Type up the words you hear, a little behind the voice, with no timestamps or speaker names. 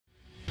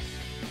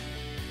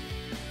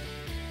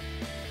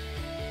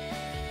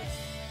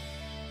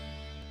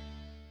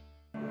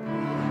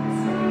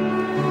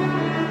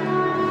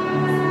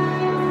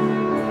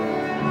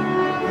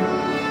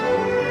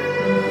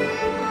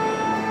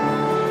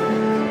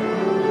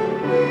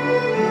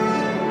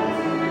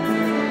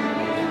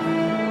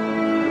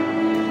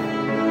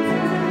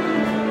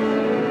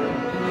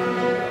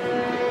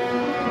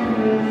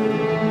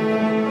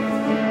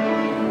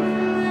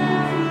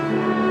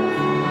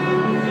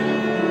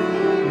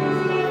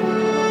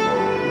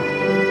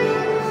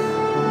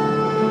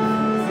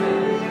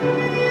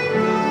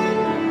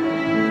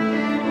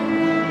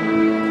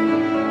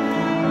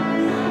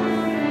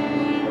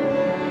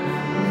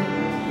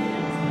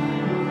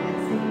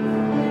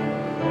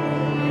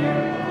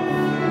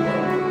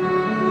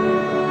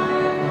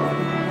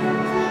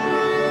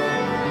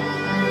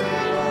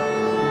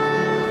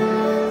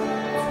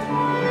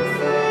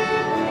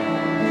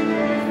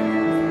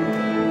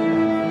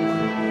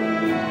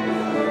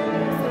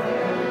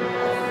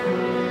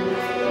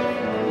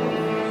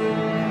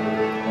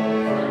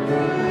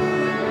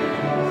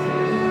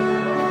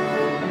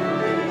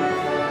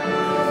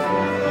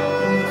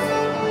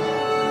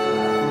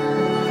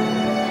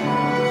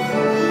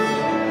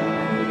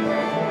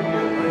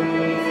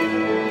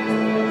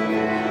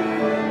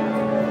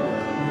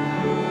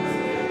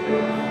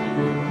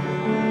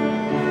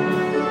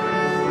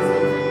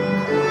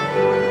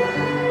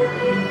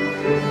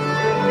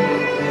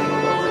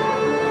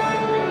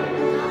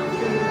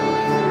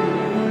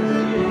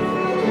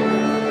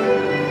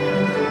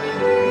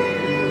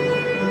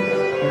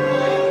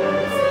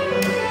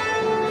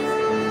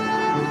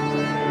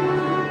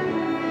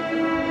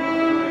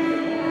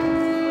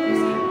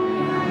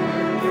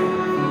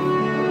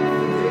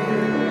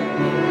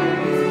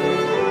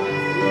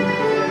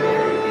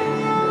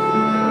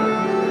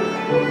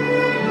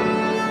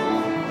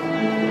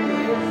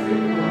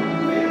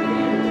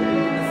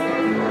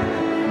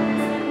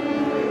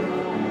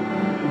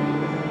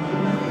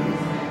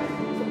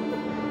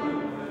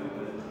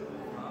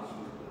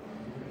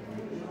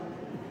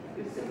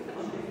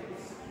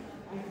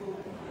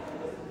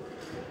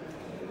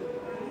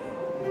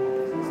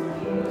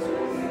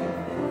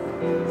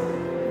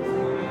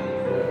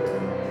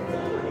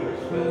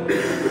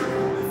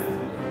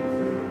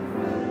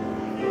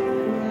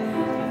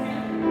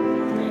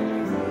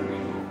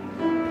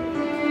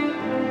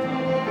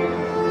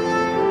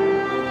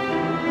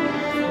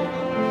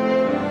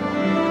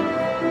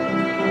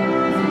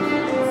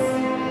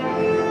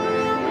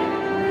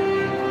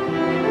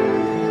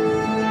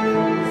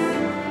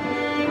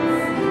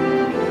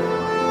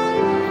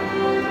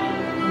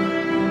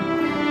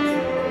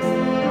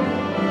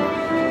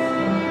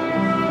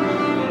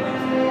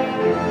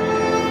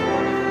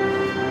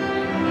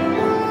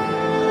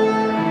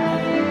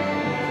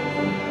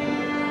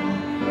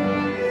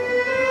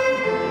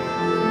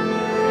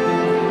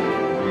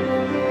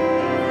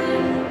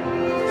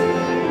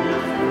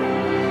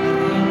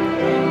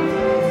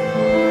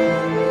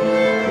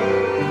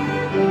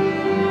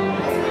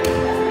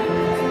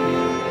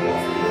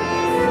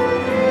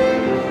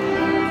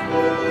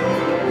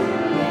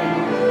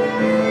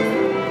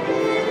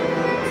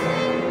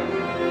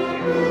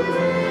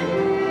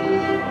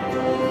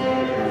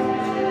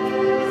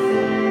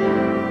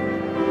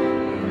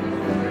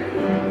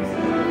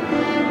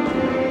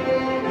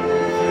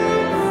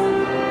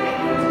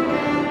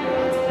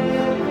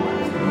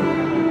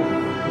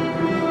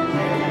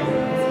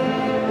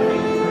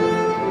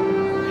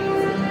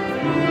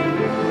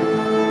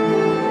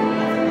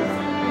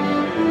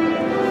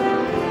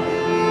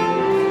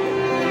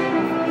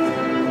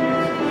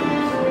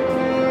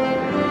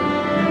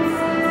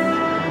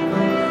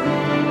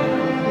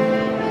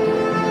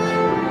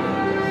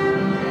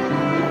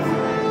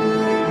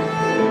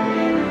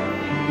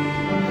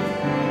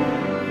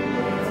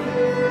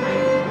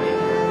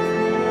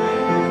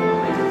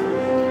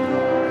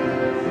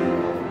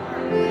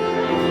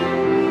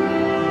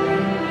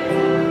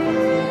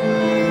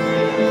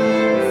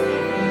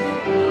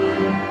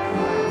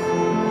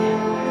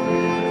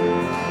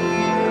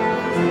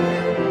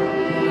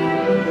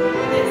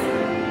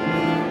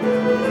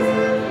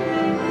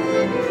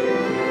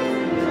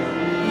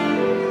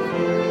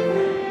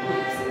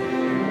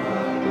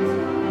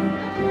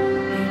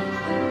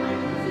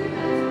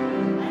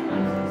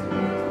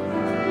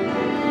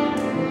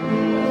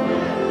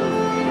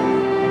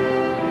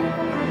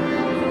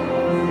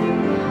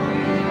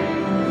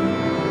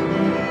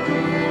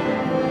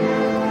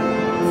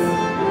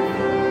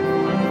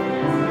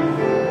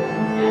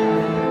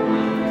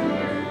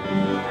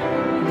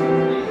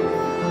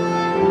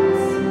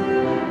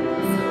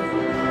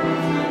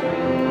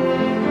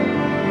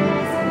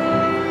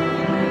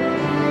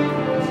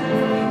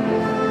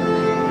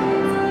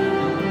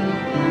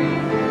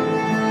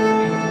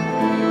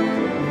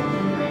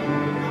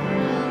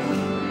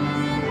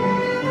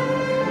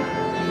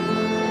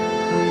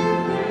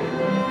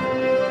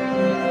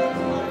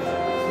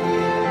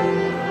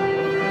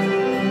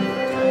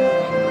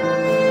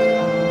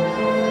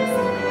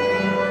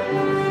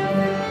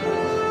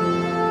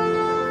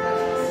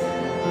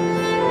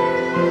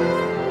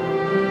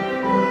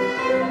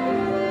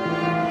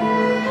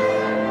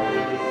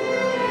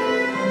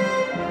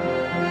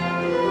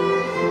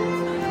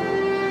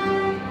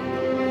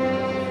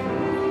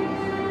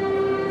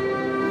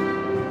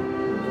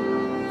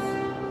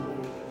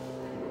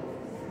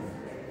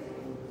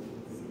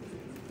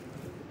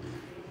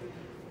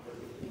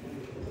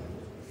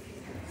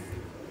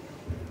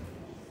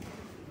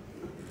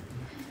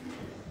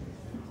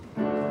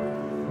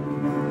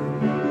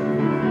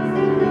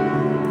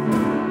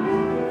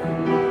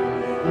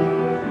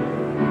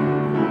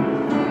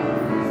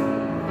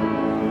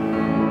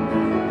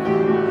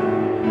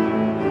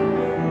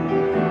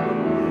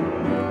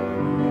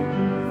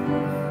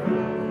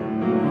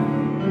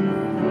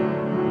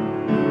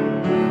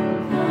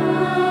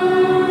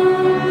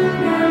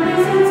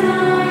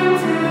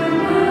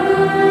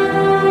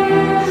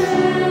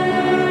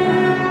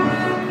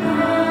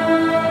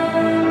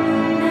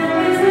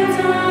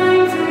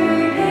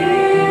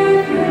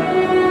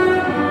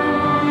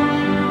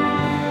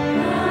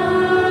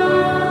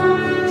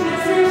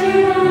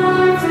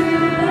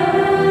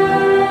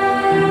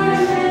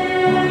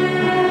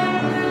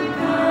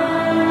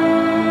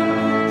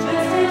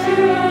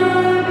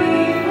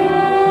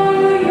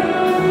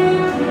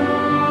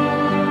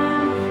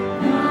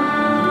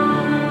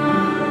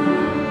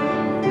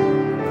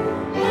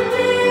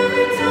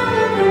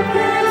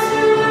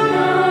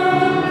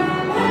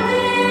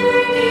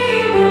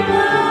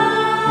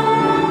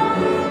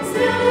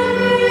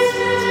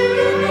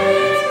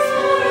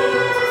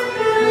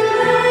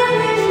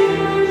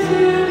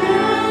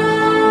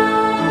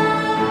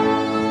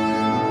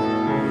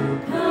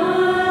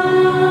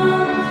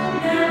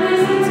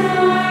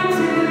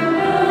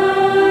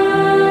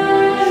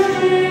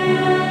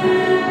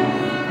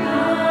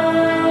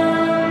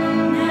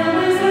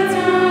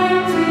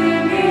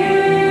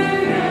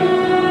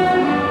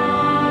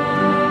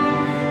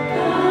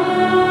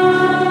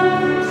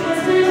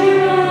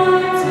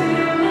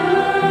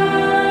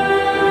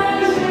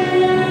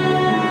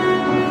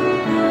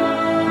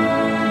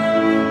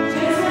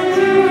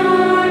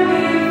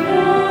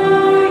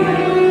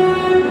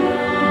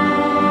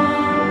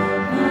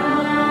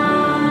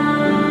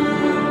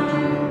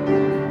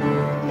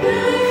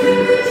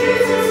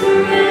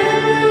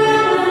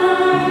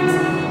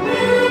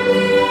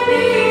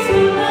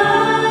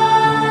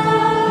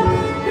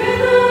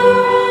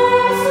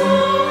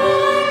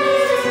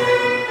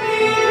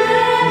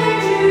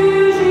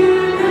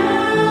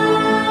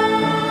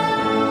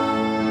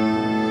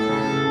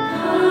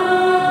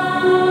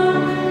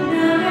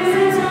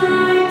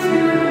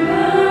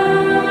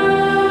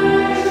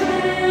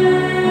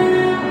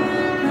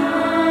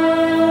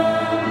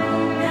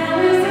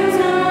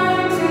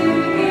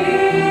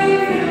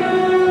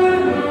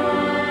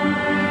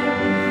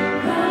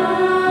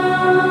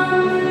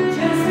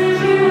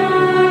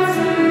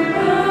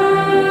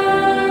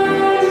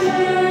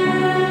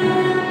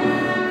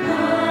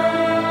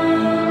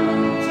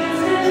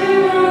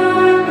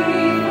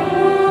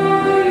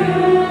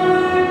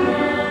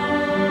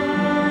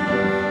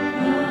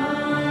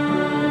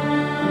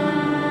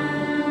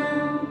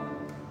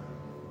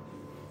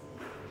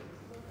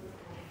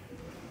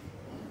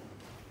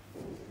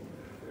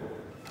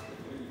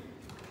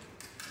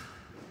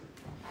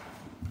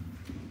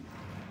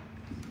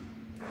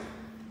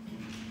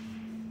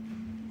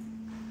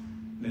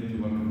I'd like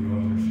to welcome you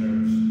all to our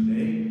service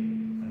today.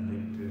 I'd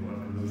like to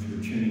welcome those who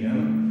are tuning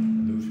in,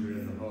 and those who are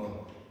in the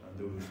hall, and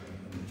those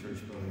in the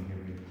church building here.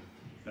 We're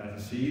glad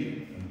to see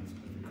you, and as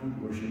we come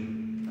to worship,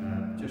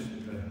 just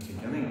at the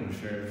beginning of the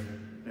service,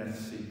 let's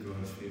seek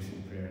God's face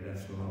in prayer.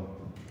 Let's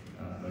all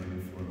bow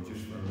before Him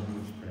just for a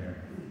moment's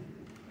prayer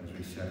as we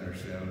set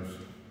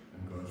ourselves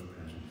in God's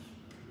presence.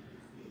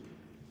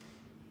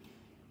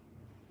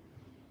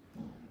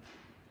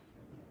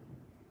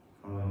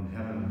 Father in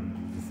heaven, we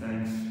give you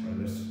thanks for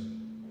this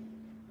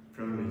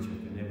privilege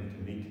of being able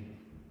to meet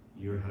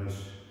your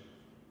house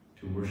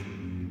to worship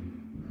you.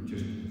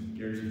 Just as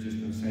Gers has just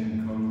been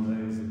saying, come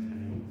now is the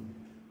time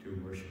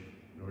to worship.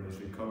 Lord, as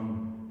we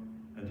come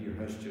into your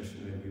house just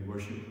now, we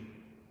worship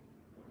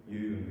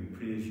you and we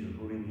praise your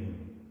holy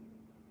name.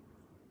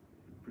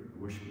 We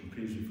worship and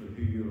praise you for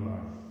who you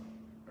are,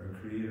 our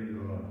Creator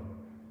God,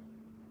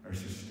 our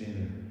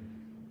Sustainer,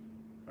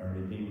 our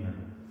Redeemer.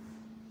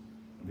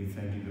 And we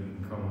thank you that we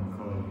can come and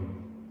call you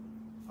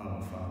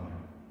Abba Father.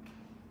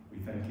 We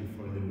thank you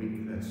for the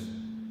week that's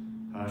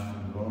past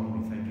and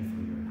gone. We thank you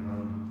for your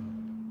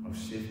hand of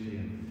safety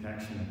and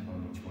protection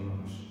upon each one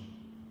of us.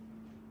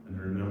 And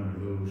remember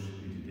those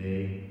who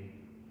today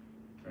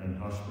are in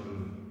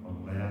hospital,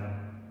 unwell,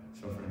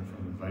 suffering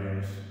from the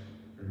virus.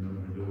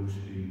 Remember those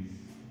who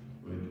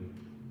would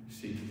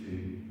seek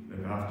to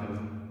look after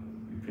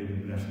them. We pray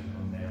the blessing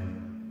on them.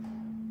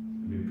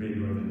 And we pray,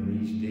 Lord, in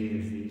these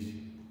days, these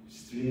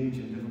strange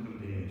and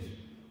difficult days,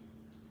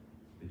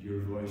 that your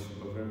voice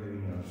above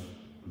everything else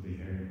will be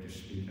heard to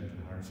speak into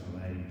the hearts and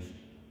lives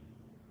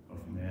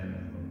of men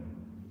and women.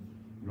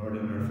 Lord,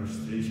 in our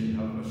frustration,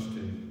 help us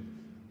to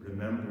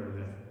remember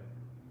that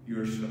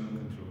you're still in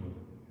control.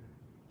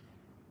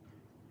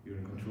 You're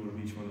in control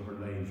of each one of our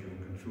lives. You're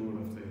in control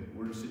of the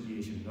world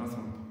situation.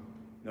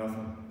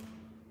 Nothing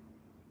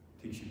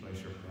takes you by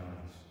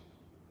surprise.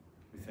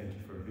 We thank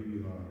you for who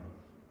you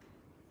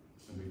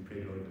are. And we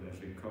pray, Lord, that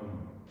as we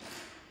come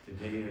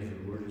today, as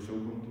your word is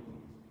opened,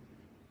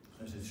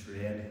 as it's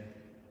read,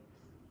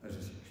 as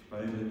it's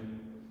expounded,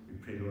 we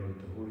pray, Lord, that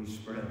the Holy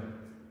Spirit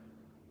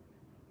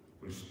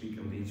will speak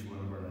into each one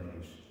of our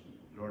lives.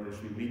 Lord,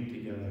 as we meet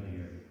together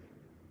here,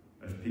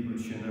 as people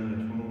tune in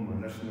at home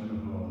or listen in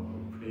the hall,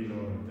 we pray,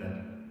 Lord, that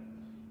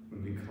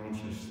we'll be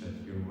conscious that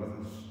you're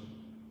with us,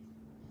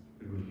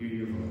 that we'll hear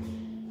your voice,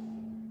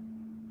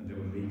 and that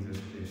we'll leave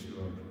this place,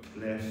 Lord,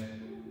 blessed,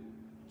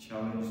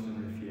 challenged and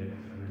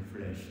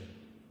refreshed,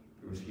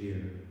 because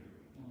here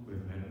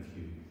we've met with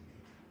you.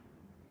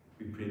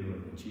 We pray,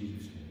 Lord, in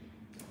Jesus' name.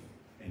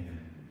 Amen.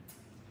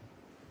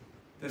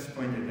 At this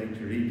point, I'd like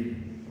to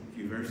read a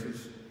few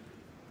verses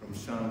from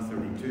Psalm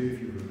 32.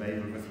 If you have a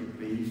Bible with you,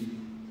 please.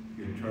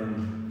 You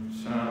turn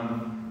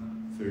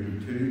Psalm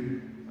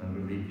 32, and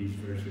we'll read these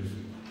verses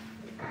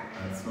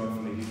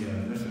thoughtfully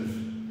together. This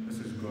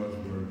is God's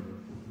word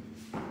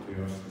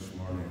to us this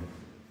morning.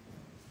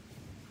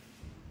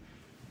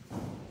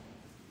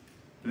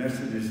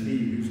 Blessed is he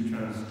whose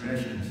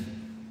transgressions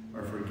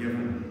are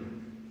forgiven,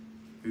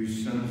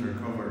 whose sins are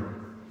covered.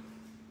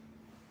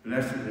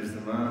 Blessed is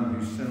the man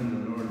whose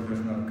sin the Lord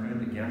does not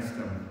count against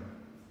him,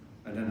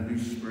 and in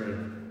whose spirit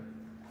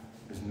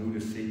is no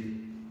deceit.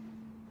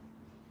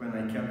 When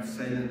I kept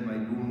silent, my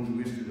bones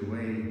wasted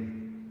away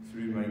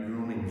through my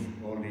groanings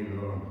all day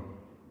long.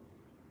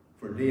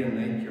 For day and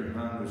night your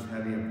hand was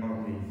heavy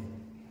upon me.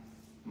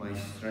 My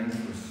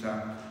strength was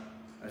sapped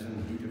as in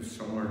the heat of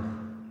summer.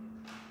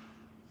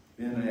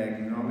 Then I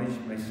acknowledged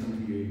my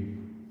sin to you,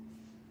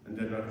 and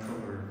did not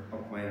cover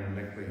up my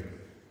iniquity.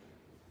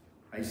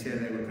 I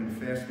said, I will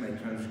confess my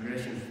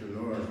transgressions to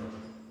the Lord,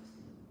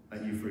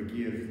 and you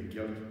forgive the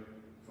guilt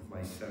of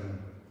my sin.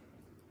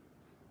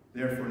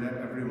 Therefore let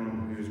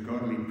everyone who is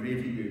godly pray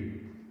to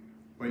you,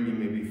 while you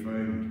may be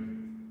found.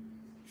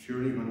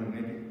 Surely when the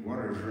mighty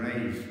waters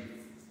rise,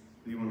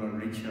 they will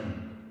not reach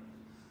him.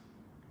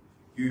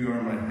 You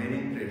are my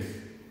hiding place.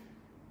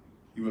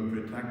 You will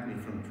protect me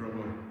from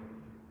trouble,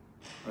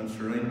 and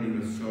surround me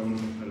with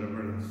songs of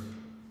deliverance.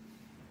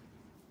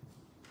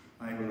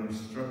 I will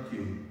instruct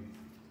you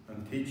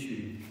and teach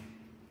you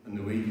in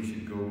the way you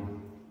should go.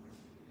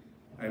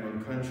 I will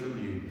counsel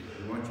you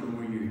and watch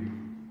over you.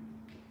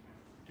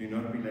 Do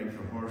not be like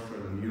the horse or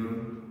the mule,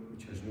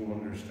 which has no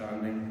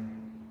understanding,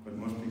 but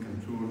must be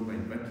controlled by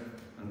bit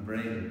and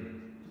bridle,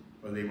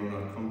 or they will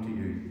not come to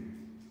you.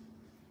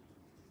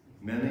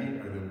 Many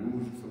are the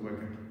woes of the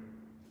wicked,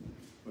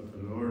 but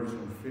the Lord's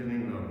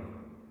unfailing love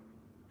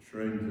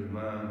surrounds the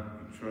man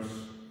who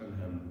trusts in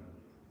him.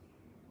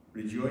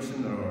 Rejoice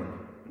in the Lord,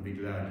 and be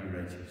glad, you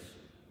righteous.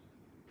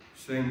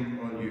 Sing,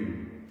 all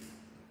you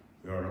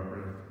who are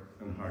upright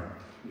in heart.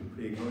 We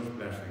pray God's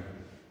blessing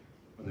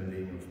on the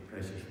name of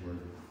precious word.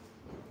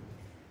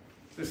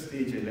 At this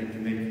stage, I'd like to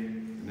make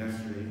the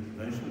necessary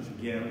announcements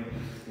again.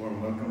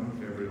 Warm welcome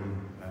to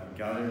everyone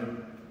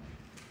gathered.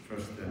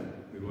 Trust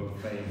that we will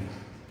find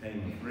a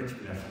time of rich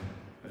blessing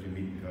as we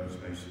meet in God's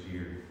house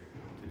here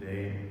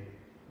today.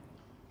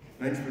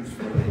 Announcements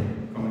for the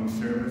coming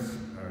service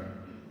are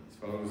as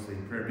follows: the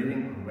prayer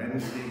meeting on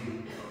Wednesday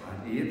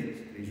at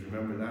 8. Please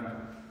remember that.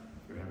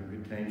 we're having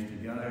good times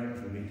together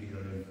as we meet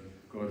together in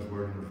God's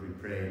Word and as we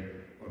pray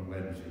on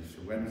Wednesday.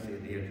 So Wednesday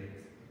at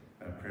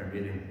 8, prayer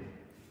meeting.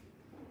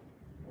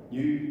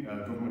 New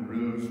government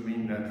rules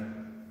mean that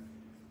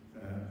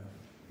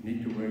you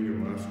need to wear your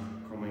mask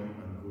coming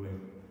and going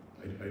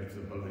out of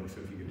the building.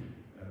 So if you could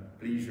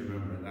please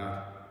remember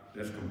that. It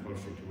is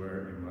compulsory to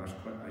wear your mask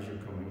as you're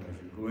coming, as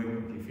you're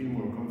going. If you feel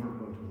more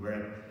comfortable to wear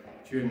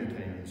it during the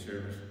time of the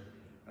service,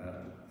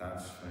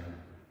 that's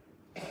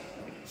fine.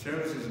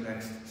 Services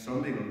next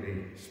Sunday will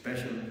be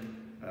special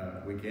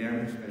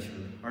weekend, special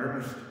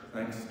harvest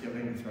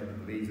Thanksgiving. It's hard to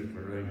believe that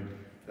we're around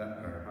that,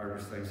 or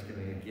harvest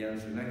Thanksgiving again.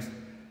 So next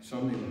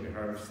Sunday will be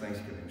harvest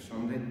Thanksgiving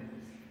Sunday.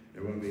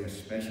 There will be a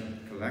special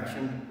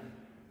collection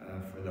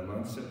for the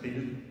Manse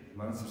appeal.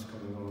 Manse is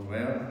coming along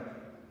well.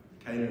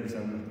 Tyler is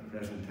in at the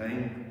present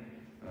time,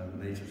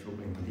 and he's just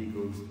hoping when he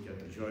goes to get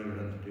the joiner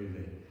in to do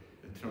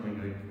the trimming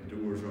out, the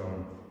doors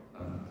on,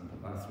 and the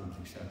bathrooms,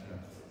 etc.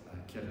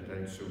 Kitted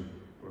out. So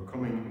we're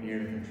coming near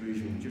the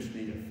conclusion. We just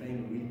need a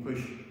final wee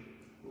push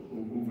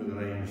over the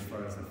line as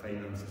far as the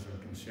finances are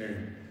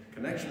concerned. In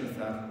connection with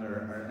that, there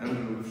are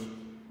envelopes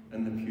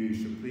in the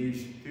pews, so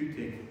please do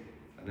take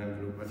an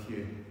envelope with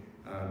you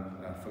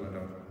and fill it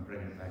up and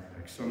bring it back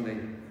next Sunday.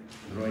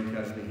 And Roy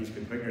tells me he's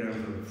got bigger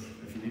envelopes.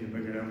 If you need a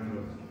bigger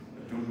envelope,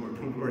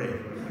 don't worry,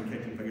 we're going to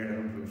get you bigger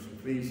envelopes. So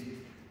please,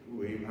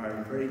 we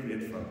are very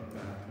grateful to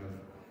have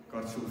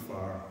got so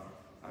far,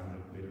 and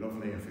it would be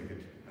lovely if we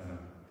could have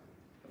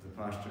the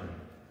pastor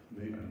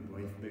and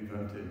wife move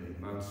on to the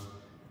Manse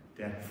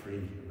debt-free,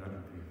 and that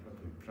would be what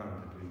we plan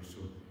to do. So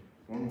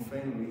one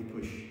final wee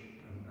push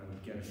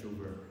and get us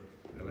over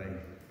the line,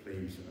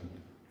 please. And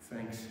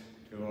thanks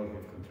to all who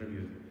have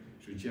contributed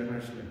so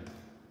generously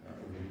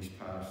over these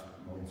past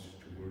months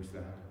towards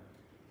that.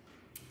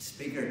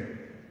 Speaker,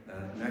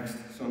 next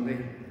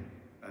Sunday,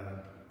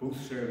 both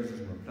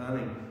services we're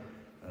planning,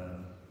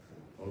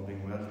 all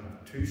being well, to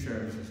have 2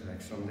 services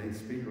next Sunday. The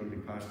speaker will be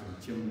Pastor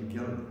Jim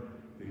McGill,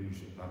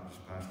 who's a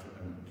Baptist pastor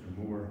in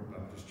Dromore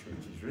Baptist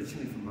Church. He's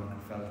originally from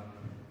Macclefelt,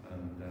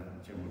 and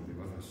Jim will be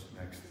with us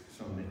next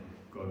Sunday,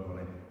 God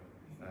willing,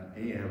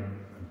 AM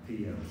and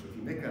PM. So if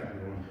you make that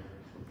known,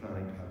 we're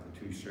planning to have the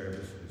 2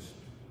 services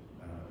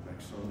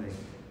next Sunday.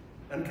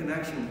 In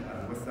connection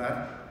with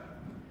that,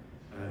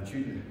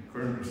 due to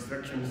current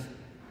restrictions,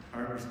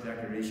 harvest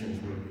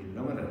decorations will be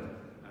limited.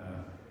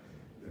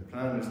 The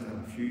plan is to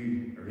have a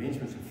few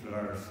arrangements of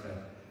flowers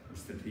in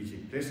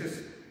strategic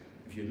places.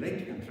 If you'd like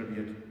to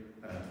contribute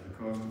to the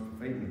cost of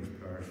providing those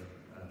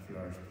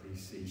flowers,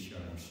 please see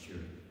Sharon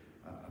Stewart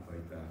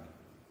about that.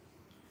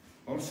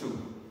 Also,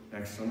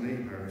 next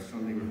Sunday, Harvest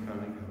Sunday, we're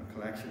planning to have a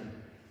collection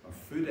of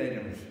food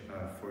items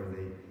for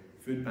the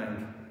food bank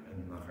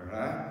in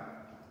Machara,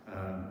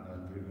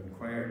 and we've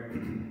inquired.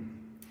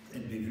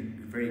 I'd be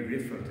very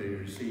grateful to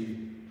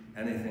receive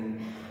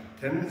anything,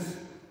 tins,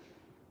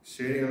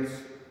 cereals,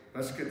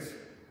 biscuits,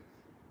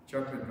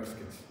 chocolate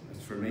biscuits,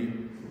 that's for me.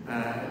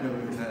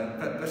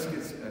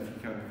 Biscuits, if you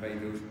can't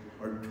provide those,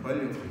 or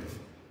toiletries.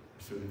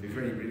 So they'd be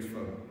very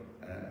grateful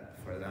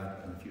for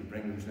that. And if you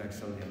bring those next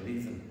Sunday and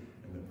leave them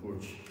in the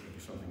porch, there'll be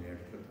something there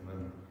to put them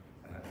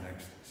in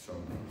next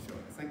Sunday. So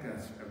I think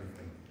that's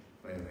everything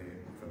by the way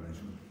of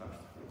announcement.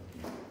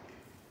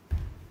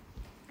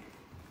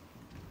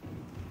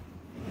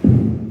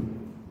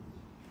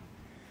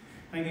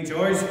 Thank you,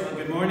 George. Well,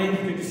 good morning.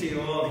 Good to see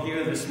you all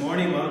here this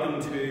morning. Welcome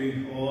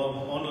to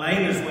all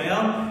online as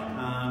well.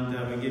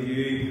 And we give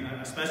you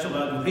a special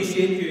welcome.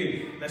 Appreciate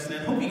you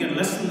listening. Hope you can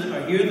listen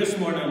or hear this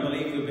morning. I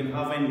believe we've been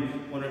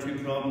having 1 or 2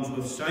 problems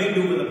with sound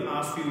over the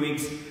past few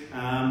weeks.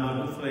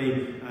 But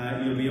hopefully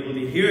you'll be able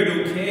to hear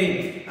it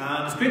okay.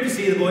 And it's great to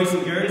see the boys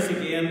and girls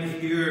again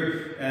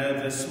here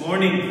this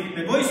morning.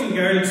 Now, boys and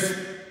girls,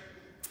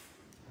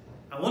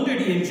 I wonder,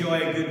 do you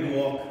enjoy a good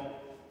walk?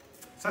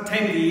 It's that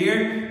time of the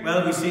year.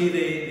 Well, we see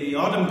the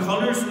autumn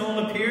colours all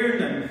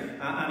appearing,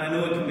 and I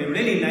know it can be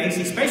really nice,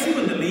 especially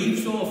when the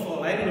leaves all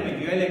fall. I don't know about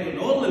you, I like when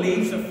all the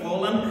leaves have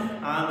fallen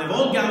and they've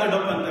all gathered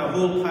up into a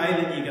whole pile,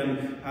 and you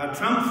can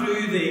tramp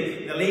through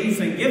the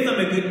leaves and give them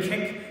a good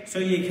kick so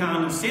you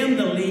can send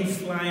the leaves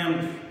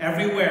flying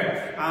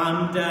everywhere.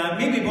 And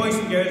maybe boys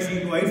and girls, you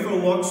go out for a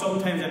walk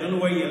sometimes. I don't know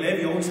where you live,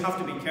 you always have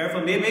to be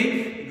careful.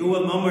 Maybe you go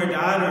with mum or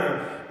dad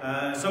or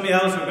somebody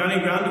else, or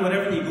granny, grand, or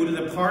whatever, and you go to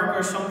the park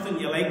or something.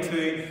 You like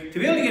to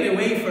be able to get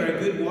away for a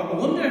good walk. I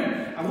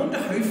wonder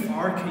how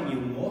far can you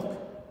walk?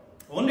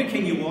 I wonder,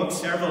 can you walk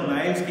several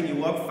miles? Can you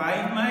walk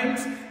 5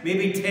 miles?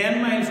 Maybe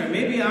 10 miles? Or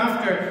maybe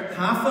after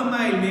half a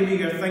mile, maybe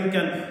you're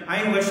thinking,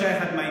 I wish I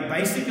had my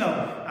bicycle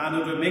and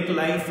it would make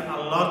life a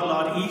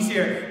lot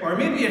easier. Or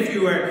maybe if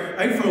you were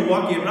out for a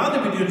walk, you'd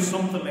rather be doing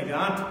something like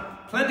that.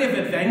 Plenty of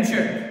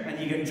adventure, and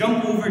you can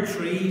jump over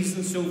trees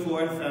and so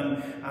forth,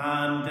 and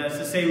as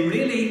I say,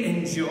 really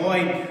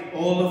enjoy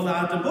all of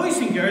that. And boys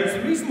and girls,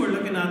 the reason we're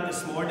looking at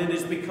this morning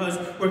is because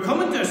we're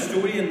coming to a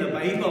story in the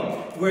Bible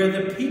where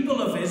the people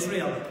of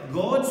Israel,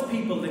 God's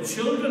people, the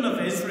children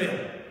of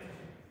Israel,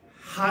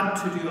 had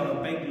to do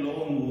a big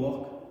long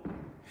walk.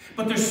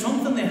 But there's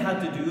something they had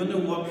to do on their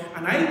walk.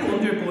 And I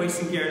wonder, boys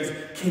and girls,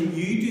 can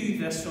you do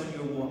this on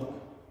your walk?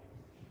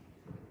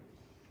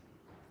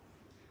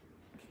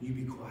 Can you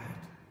be quiet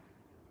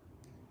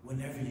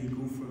whenever you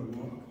go for a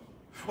walk?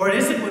 Or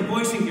is it, when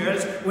boys and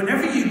girls,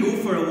 whenever you go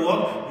for a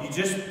walk, you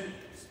just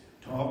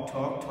talk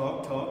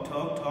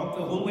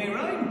the whole way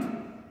around?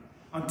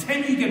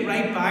 Until you get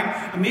right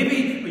back, and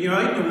maybe when you're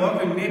out on the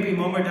walk, and maybe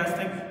mum or dad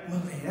think, will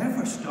they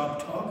ever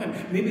stop talking?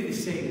 Maybe they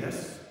say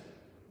this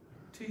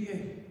to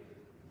you.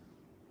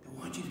 They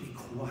want you to be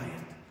quiet.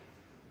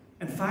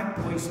 In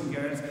fact, boys and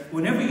girls,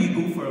 whenever you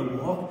go for a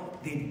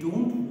walk, they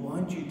don't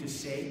want you to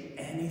say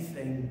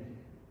anything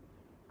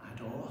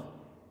at all.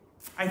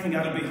 I think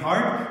that'll be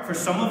hard for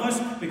some of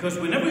us, because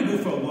whenever we go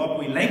for a walk,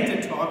 we like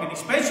to talk, and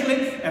especially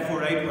if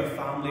we're out with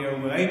family or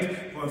we're out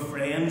with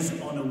friends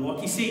on a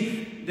walk. You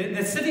see,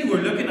 the city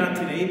we're looking at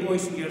today,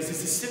 boys and girls,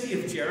 is the city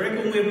of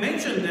Jericho. And we've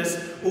mentioned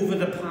this over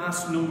the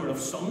past number of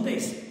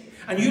Sundays.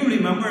 And you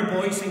remember,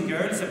 boys and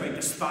girls, about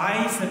the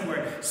spies that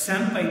were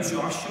sent by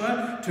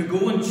Joshua to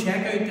go and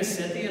check out the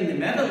city. And they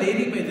met a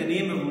lady by the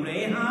name of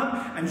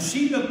Rahab, and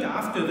she looked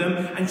after them.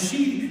 And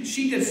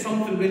she did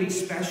something really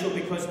special,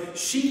 because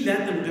she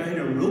let them down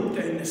a rope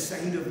down the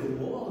side of the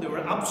wall. They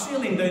were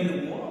abseiling down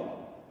the wall.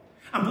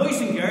 And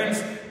boys and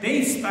girls,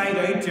 they spied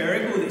out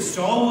Jericho. They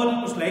saw what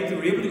it was like. They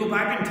were able to go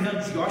back and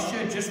tell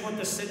Joshua just what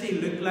the city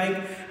looked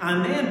like.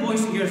 And then,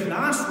 boys and girls,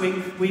 last week,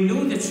 we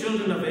know the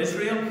children of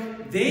Israel,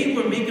 they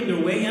were making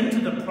their way into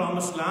the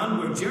promised land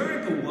where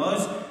Jericho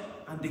was,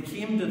 and they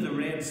came to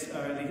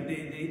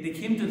they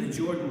came to the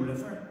Jordan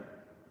River.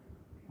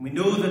 We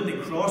know that they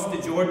crossed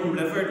the Jordan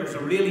River. It was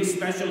a really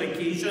special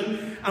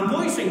occasion. And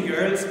boys and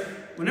girls,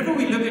 whenever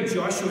we look at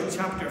Joshua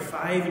chapter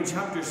 5 and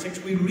chapter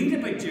 6, we read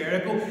about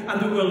Jericho,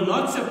 and there were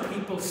lots of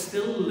people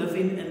still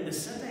living in the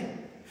city.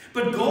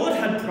 But God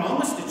had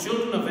promised the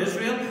children of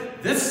Israel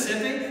this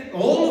city,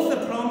 all of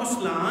the promised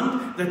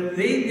land, that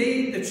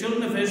the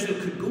children of Israel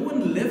could go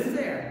and live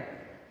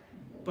there.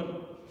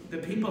 But the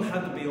people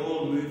had to be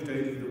all moved out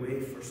of the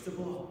way, first of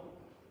all.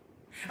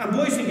 And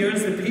boys and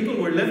girls, the people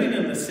were living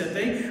in the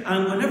city,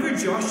 and whenever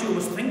Joshua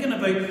was thinking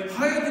about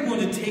how are they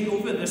going to take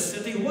over this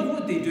city, what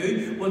would they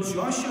do? Well,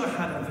 Joshua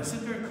had a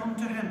visitor come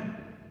to him.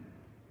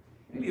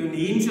 Really, an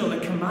angel, the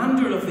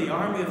commander of the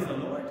army of the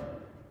Lord.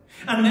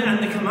 And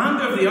the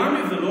commander of the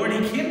army of the Lord,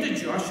 he came to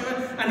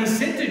Joshua, and he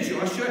said to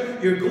Joshua,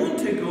 you're going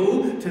to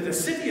go to the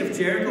city of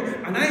Jericho,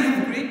 and I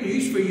have great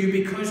news for you,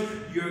 because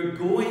you're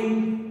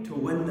going to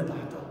win the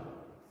battle.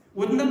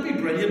 Wouldn't that be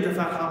brilliant if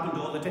that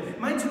happened all the time?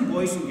 Imagine,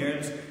 boys and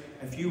girls,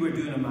 if you were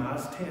doing a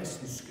maths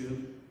test in school,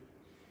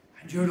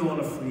 and you're all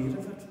afraid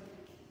of it.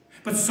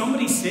 But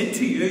somebody said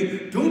to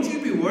you, don't you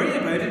be worried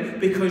about it,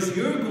 because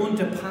you're going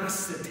to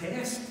pass the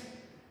test.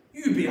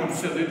 You'd be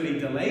absolutely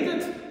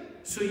delighted.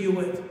 So you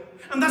would.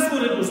 And that's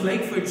what it was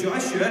like for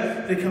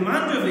Joshua. The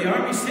commander of the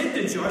army said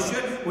to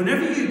Joshua,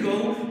 whenever you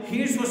go,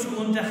 here's what's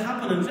going to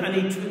happen.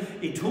 And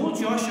he told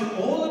Joshua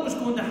all that was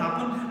going to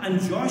happen.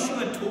 And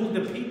Joshua told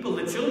the people,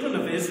 the children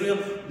of Israel,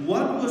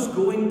 what was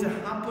going to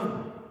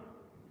happen.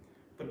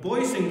 But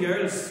boys and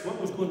girls, what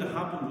was going to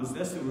happen was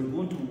this. They were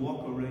going to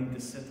walk around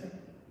the city.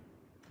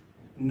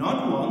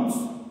 Not once,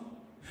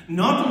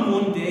 not on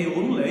one day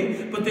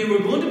only, but they were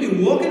going to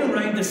be walking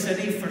around the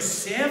city for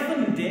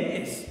 7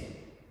 days.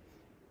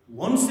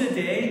 Once a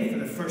day for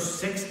the first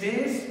 6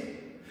 days.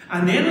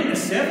 And then on the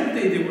 7th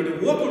day, they were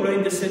to walk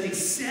around the city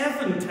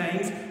 7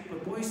 times.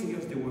 But boys and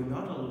girls, they were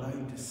not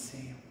allowed to say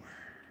a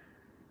word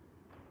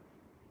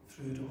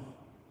through it all.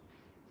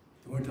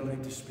 They weren't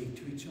allowed to speak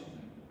to each other.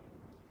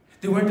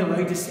 They weren't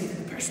allowed to say to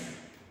the person,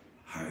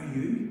 how are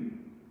you?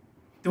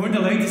 They weren't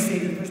allowed to say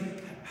to the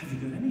person, have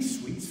you got any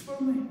sweets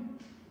for me?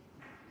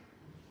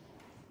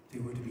 They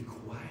were to be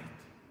quiet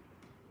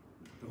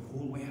the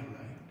whole way around.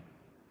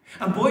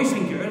 And boys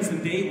and girls,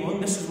 on day one,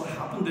 this is what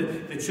happened.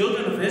 The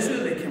children of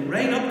Israel, they came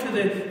right up to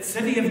the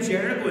city of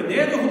Jericho, and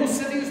there the whole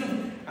city was,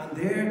 and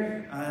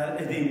there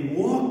they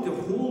walked the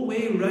whole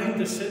way around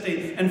the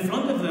city. In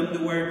front of them,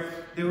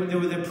 there were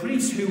the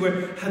priests who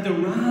had the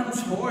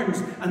ram's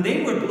horns, and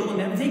they were blowing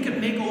them. They could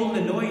make all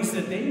the noise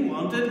that they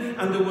wanted.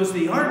 And there was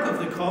the Ark of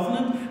the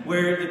Covenant,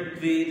 where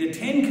the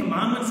 10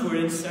 Commandments were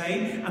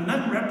inside, and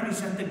that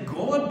represented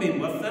God being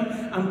with them.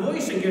 And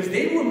boys and girls,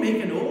 they were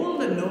making all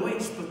the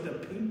noise, but the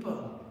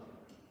people,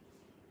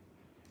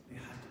 they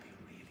had to be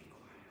really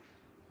quiet.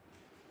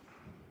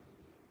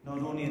 Not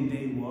only in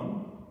day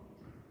one,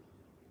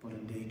 but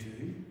in day 2,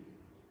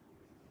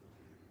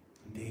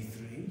 and day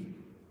 3.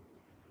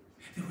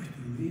 They were to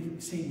be really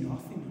say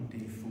nothing on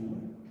day 4.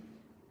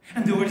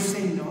 And they were to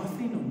say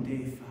nothing on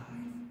day 5.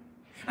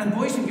 And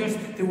boys and girls,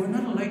 they were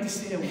not allowed to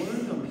say a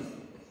word on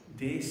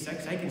day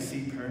 6. I can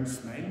see parents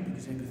smiling,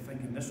 because they'd be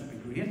thinking this would be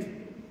great.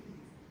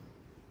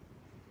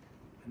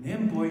 And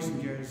then boys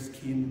and girls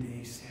came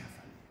day 7.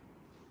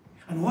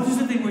 And what is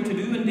it they were to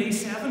do in day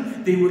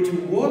 7? They were to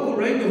walk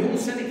around the whole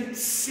city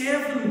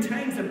 7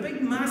 times, a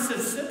big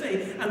massive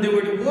city, and they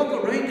were to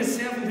walk around the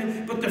 7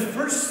 times. But the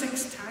first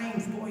 6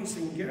 times, boys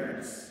and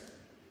girls,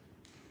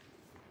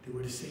 they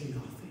were to say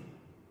nothing.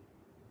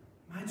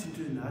 Imagine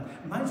doing that.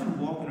 Imagine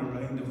walking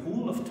around the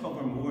whole of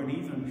Tobermore and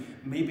even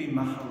maybe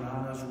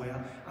Maharala as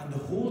well, and the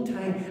whole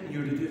time, and you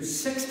were to do it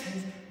 6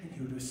 times, and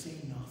you were to say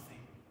nothing.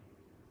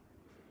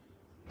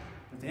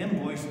 But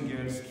then, boys and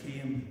girls,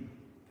 came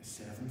the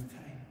 7th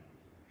time.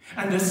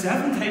 And the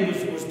 7th time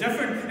was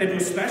different. It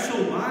was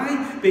special.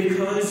 Why?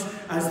 Because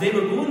as they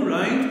were going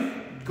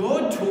round,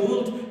 God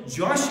told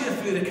Joshua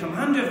through the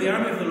commander of the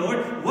army of the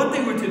Lord what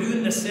they were to do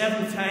in the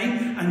 7th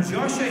time. And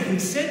Joshua, he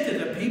said to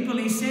the people,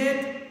 he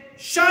said,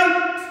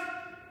 shout!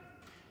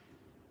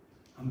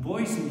 And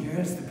boys and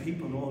girls, the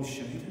people all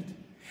shouted.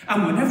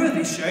 And whenever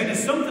they shouted,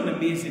 something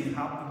amazing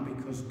happened,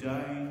 because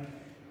down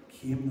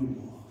came the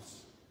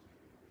walls.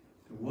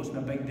 There wasn't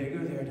a big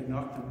digger there to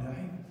knock them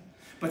down.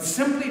 But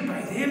simply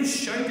by them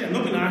shouting, I'm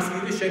not going to ask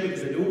you to shout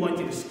because I don't want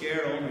you to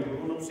scare all the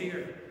grown-ups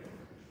here.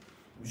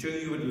 I'm sure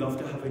you would love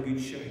to have a good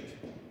shout.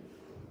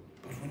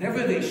 But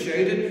whenever they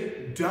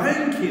shouted,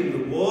 down came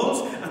the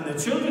walls, and the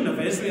children of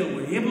Israel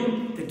were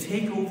able to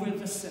take over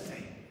the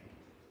city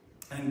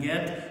and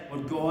get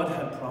what God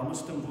had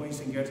promised them, boys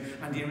and girls.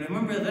 And do you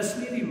remember this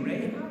lady,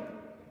 Rahab?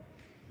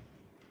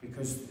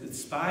 Because the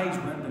spies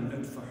went and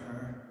looked for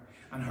her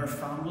and her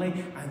family,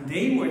 and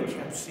they were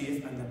kept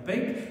safe. And the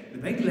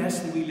big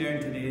lesson we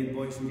learn today,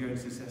 boys and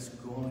girls, is this: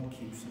 God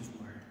keeps his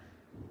word.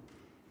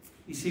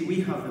 You see,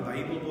 we have the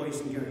Bible, boys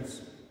and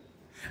girls.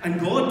 And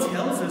God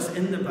tells us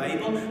in the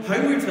Bible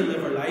how we're to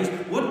live our lives,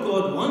 what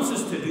God wants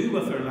us to do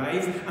with our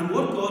lives, and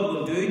what God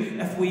will do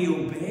if we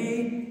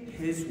obey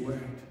his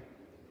word.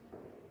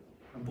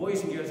 And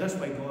boys and girls, that's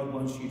why God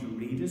wants you to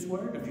read his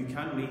word. If you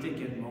can't read it,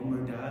 get mum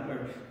or dad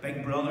or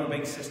big brother or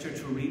big sister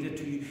to read it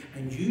to you.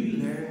 And you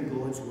learn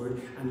God's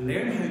word and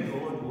learn how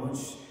God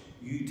wants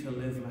you to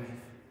live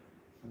life.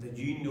 And that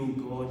you know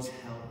God's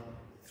help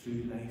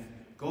through life.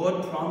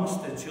 God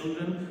promised the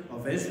children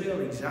of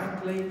Israel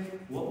exactly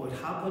what would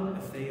happen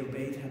if they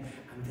obeyed him.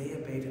 And they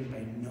obeyed him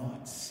by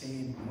not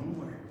saying one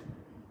word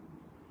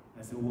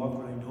as they walked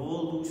around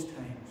all those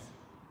times.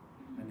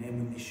 And then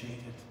when they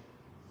shouted,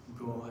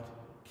 God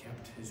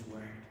kept his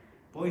word.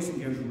 Boys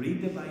and girls,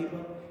 read the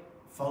Bible,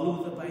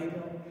 follow the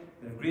Bible.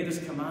 The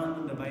greatest command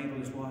in the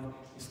Bible is what?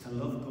 Is to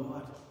love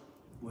God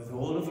with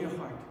all of your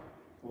heart,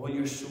 all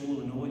your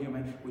soul and all your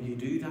mind. Will you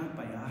do that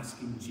by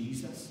asking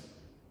Jesus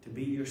to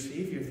be your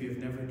Saviour if you've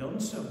never done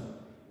so?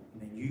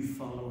 And then you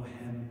follow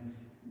him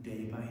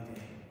day by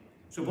day.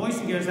 So boys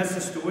and girls, that's the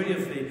story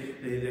of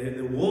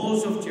the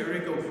walls of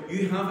Jericho.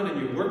 You have it in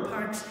your work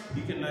packs.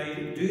 You can now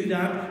do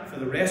that for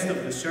the rest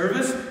of the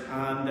service,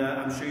 and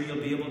I'm sure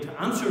you'll be able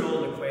to answer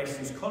all the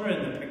questions, colour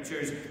in the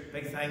pictures.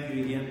 Big thank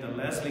you again to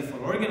Leslie for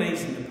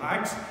organising the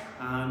packs,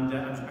 and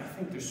I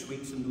think there's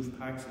sweets in those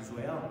packs as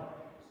well.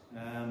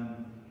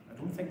 I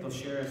don't think they'll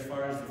share as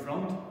far as the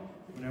front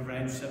whenever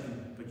I'm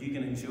sipping, but you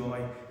can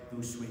enjoy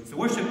those sweets. The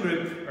worship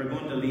group are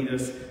going to lead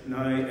us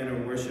now in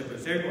our worship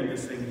as they're going to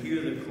sing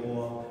Hear the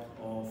Call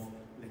of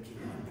the King.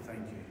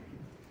 Thank you.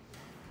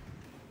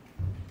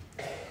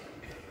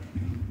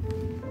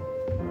 Thank you.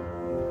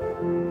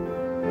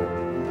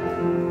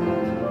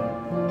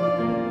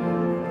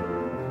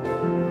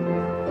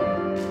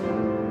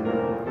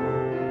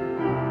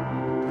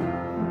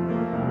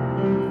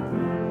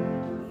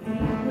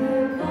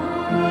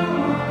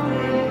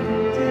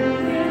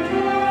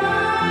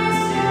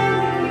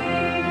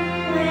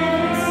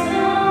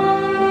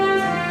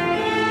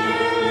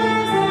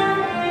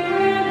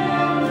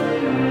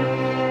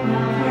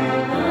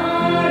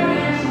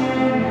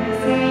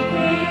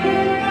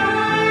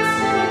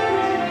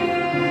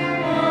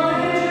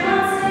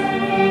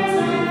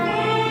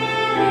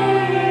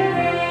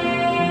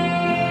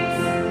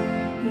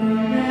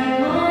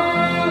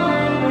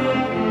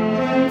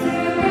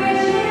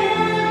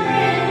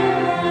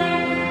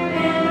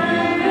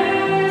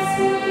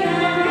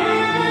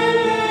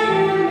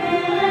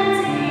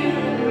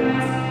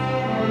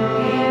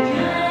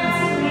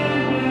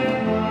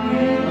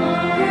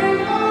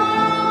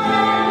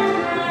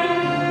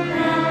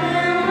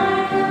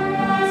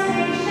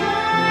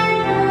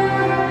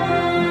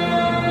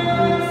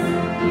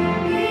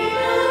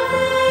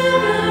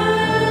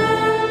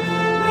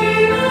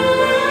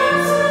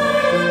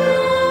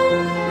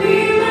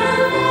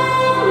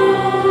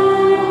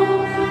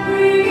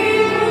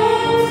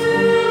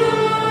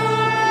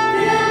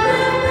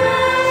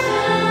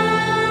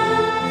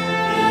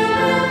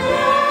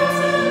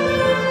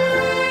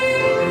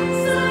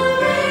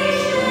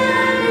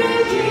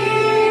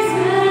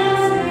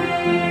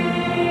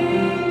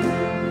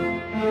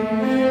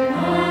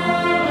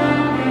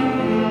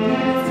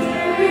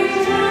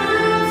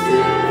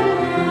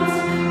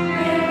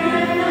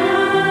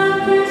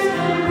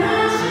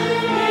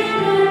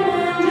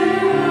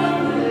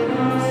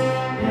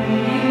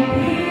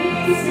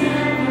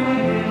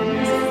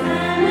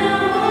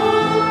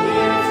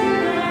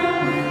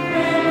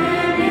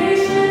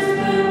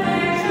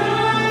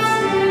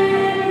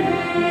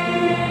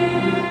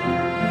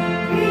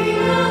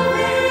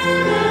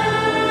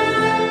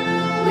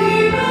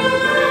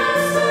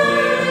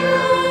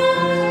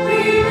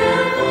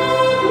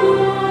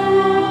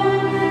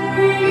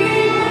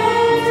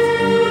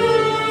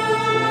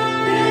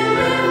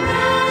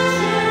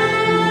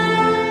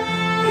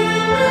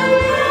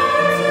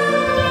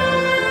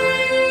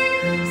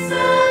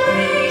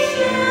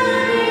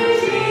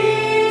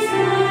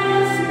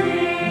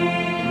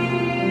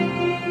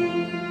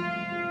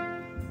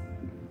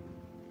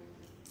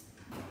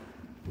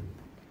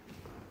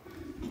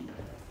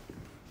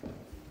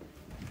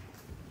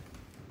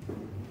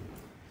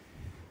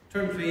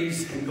 Turn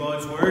please in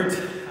God's Word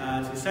to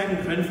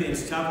 2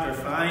 Corinthians chapter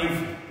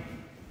 5.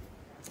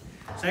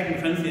 2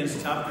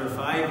 Corinthians chapter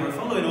 5. We're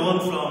following on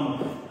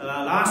from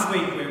last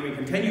week where we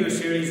continue a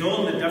series,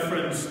 All the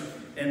Difference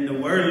in the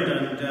World.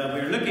 And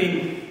we're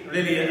looking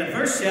really at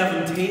verse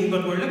 17,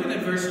 but we're looking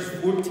at verses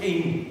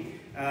 14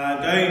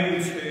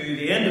 down to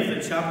the end of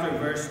the chapter,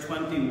 verse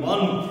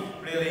 21,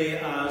 really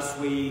as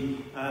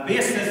we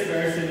base this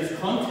verse in its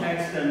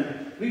context.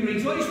 And we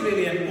rejoice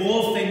really in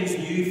all things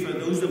new for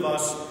those of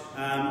us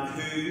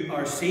who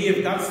are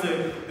saved. That's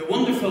the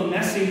wonderful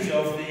message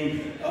of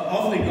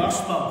the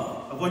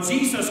gospel, of what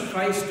Jesus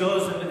Christ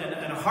does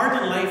in a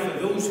heart and life for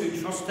those who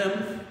trust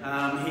Him.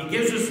 He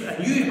gives us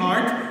a new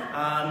heart,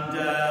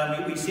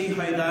 and we see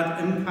how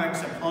that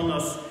impacts upon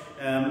us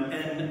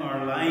in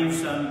our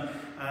lives.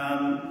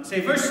 And say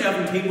verse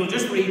 17, we'll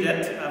just read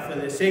it for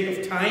the sake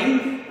of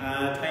time.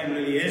 Time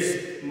really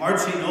is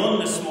marching on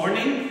this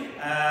morning.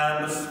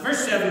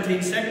 Verse 17,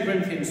 2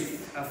 Corinthians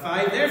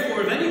 5.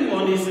 Therefore, if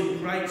anyone is in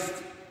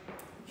Christ,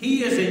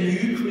 he is a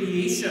new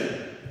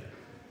creation.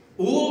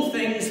 All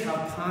things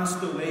have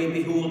passed away.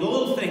 Behold,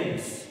 all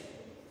things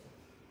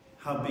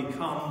have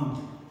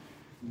become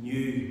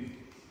new.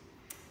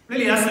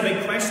 Really, that's the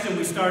big question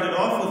we started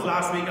off with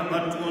last week. I'm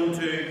not going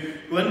to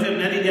go into it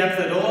in any depth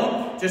at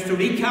all. Just to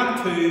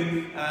recap,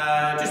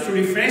 just to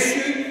refresh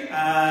you,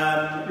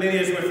 really,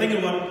 as we're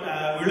thinking what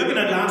we're looking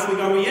at last week,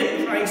 are we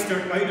in Christ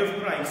or out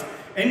of Christ?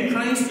 In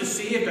Christ is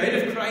saved, out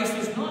of Christ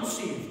is not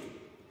saved.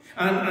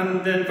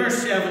 And in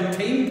verse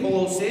 17,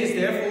 Paul says,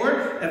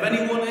 therefore, if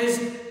anyone is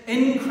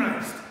in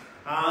Christ.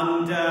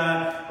 And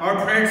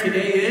our prayer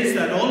today is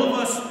that all of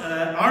us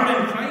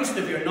are in Christ.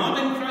 If you're not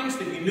in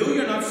Christ, if you know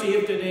you're not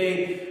saved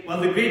today,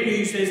 well, the great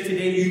news is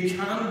today you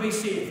can be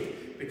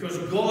saved, because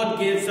God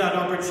gives that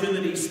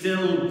opportunity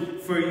still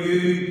for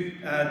you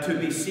to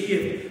be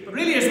saved. But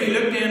really, as we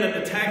looked in at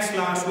the text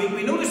last week,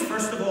 we noticed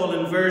first of all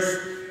in verse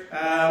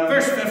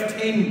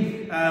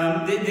 15,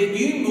 the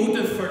new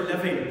motive for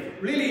living.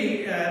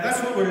 Really, that's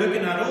what we're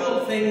looking at.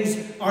 All things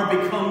are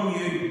become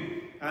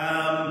new.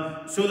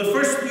 So the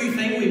first new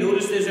thing we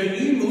noticed is a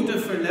new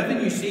motive for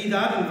living. You see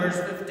that in verse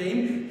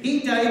 15. He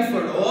died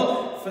for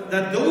all,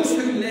 that those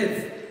who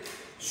live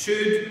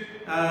should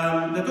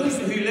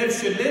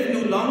live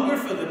no longer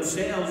for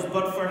themselves,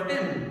 but for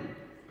Him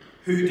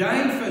who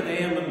died for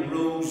them and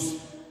rose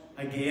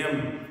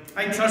again.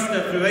 I trust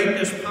that throughout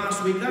this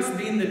past week, that's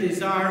been the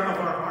desire of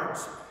our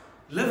hearts.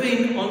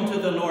 Living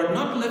unto the Lord,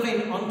 not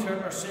living unto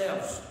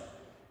ourselves.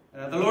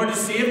 The Lord has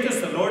saved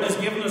us. The Lord has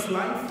given us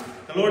life.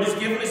 The Lord has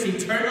given us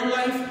eternal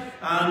life.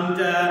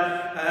 And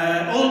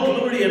all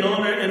glory and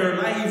honour in our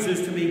lives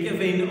is to be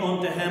given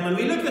unto Him. And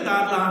we looked at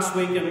that last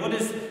week. And what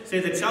is, say,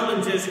 the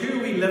challenge is, who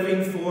are we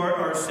living for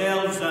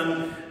ourselves?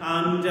 And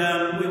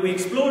we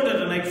explored it.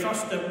 And I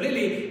trust that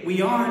really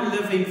we are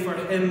living for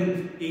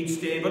Him each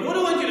day. But what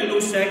I want you to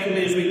know,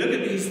 secondly, as we look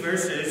at these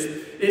verses,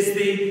 is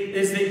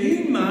the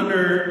new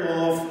manner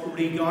of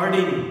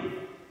regarding.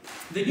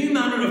 The new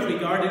manner of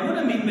regarding. What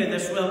I mean by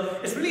this, well,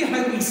 it's really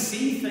how we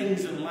see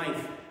things in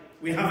life.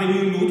 We have a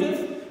new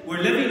motive.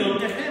 We're living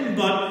unto Him.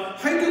 But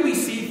how do we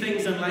see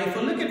things in life?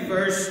 Well, look at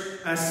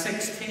verse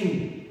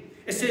 16.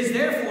 It says,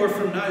 therefore,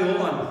 from now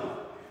on,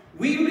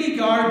 we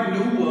regard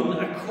no one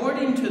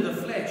according to the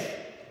flesh.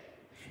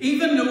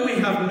 Even though we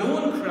have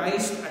known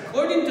Christ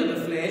according to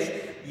the flesh,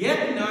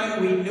 yet now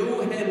we know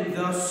Him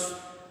thus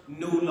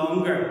no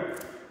longer.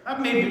 That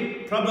may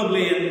be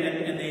probably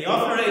in the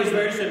Authorized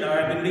Version, or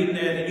I've been reading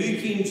the New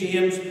King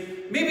James,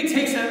 maybe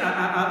takes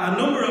a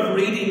number of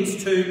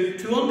readings to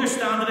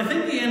understand. And I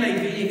think the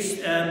NIV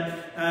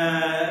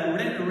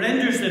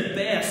renders it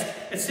best.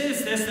 It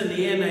says this in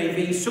the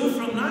NIV, so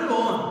from now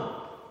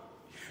on,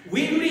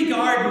 we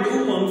regard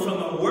no one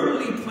from a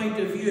worldly point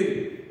of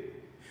view.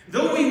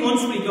 Though we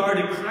once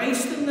regarded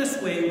Christ in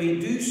this way, we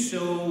do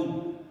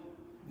so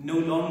no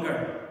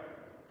longer.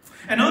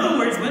 In other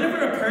words, whenever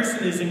a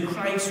person is in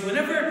Christ,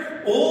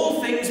 whenever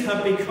all things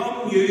have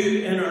become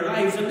new in our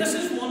lives, and this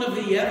is one of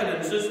the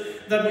evidences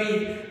that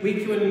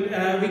we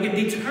can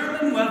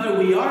determine whether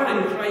we are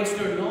in Christ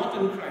or not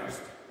in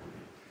Christ.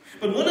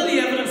 But one of the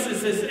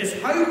evidences is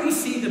how we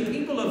see the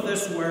people of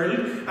this world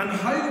and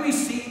how we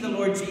see the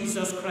Lord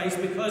Jesus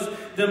Christ, because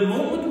the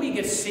moment we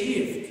get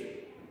saved,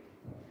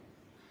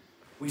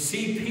 we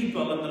see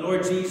people and the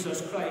Lord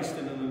Jesus Christ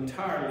in an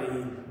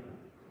entirely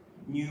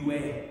new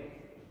way.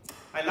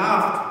 I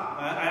laughed.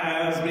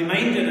 I was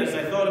reminded, as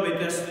I thought about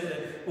this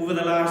over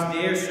the last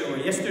day or so, or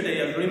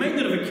yesterday, I was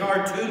reminded of a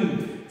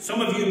cartoon. Some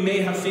of you may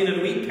have seen it.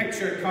 A wee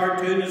picture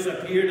cartoon has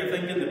appeared, I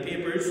think, in the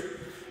papers.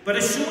 But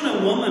it's shown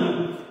a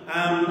woman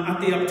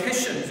at the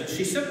opticians, and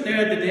she's sitting there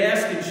at the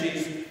desk, and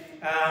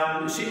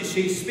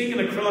she's speaking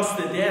across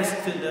the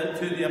desk to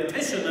the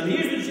optician. And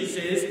here's what she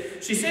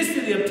says. She says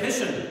to the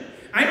optician,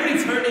 I'm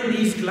returning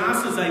these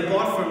glasses I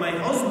bought for my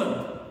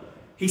husband.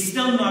 He's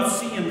still not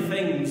seeing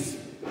things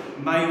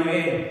my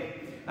way.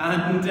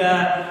 And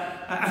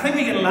I think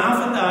we can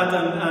laugh at that.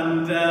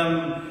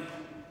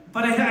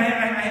 But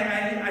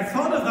I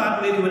thought of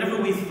that really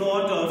whenever we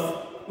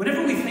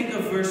think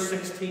of verse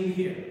 16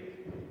 here.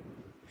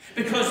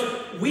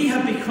 Because we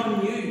have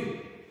become new.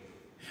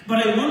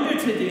 But I wonder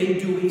today,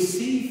 do we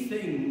see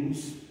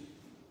things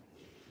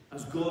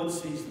as God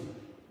sees them?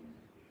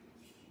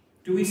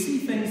 Do we see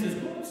things as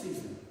God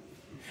sees them?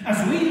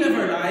 As we live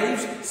our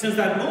lives, since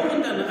that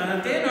moment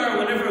and then or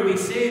whenever we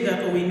say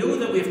that, or we know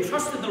that we've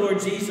trusted the Lord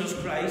Jesus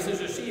Christ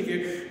as our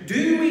Saviour,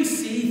 do we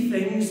see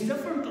things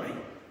differently?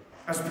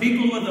 As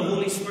people with the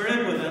Holy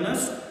Spirit within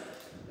us,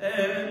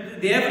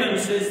 the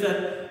evidence is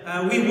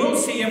that we will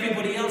see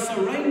everybody else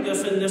around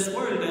us in this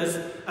world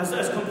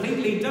as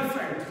completely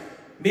different.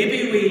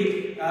 Maybe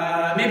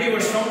we're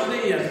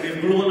somebody and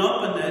we've grown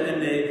up in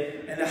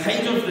the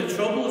height of the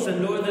Troubles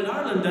in Northern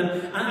Ireland,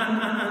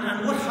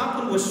 and what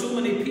happened with so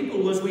many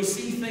people was we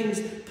see things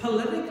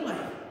politically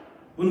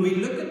when we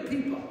look at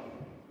people.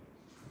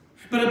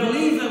 But I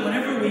believe that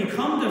whenever we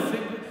come to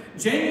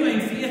genuine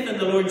faith in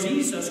the Lord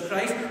Jesus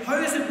Christ, how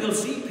is it we'll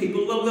see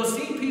people? Well, we'll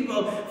see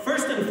people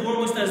first and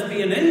foremost as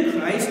being in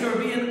Christ or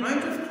being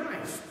out of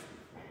Christ.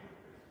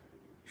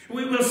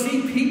 We will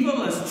see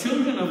people as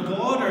children of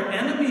God or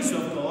enemies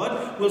of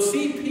God. We'll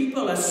see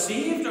people as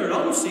saved or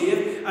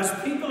unsaved, as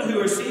people who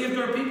are saved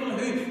or people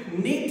who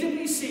need to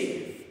be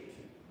saved.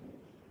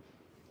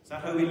 Is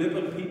that how we look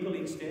on people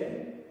each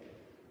day?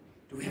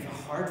 Do we have a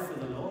heart for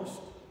the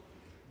lost?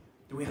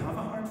 Do we have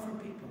a heart for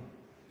people?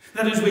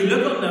 That as we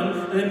look on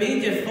them, an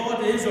immediate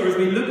thought is, or as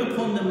we look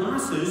upon the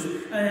masses,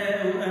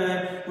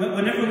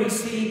 whenever we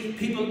see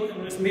people,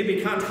 this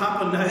maybe can't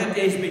happen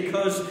nowadays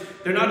because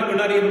we're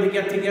not able to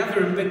get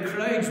together in big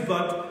crowds,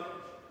 but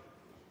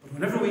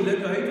whenever we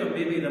look out at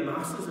maybe the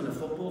masses in a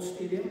football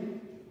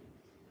stadium,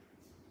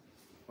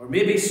 or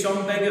maybe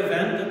some big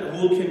event that the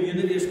whole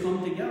community has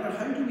come together,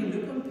 how do we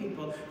look on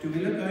people? Do we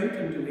look out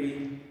and do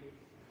we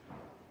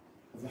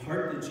have the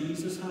heart that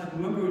Jesus had?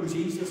 Remember when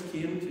Jesus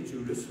came to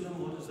Jerusalem,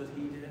 what is it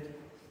he did?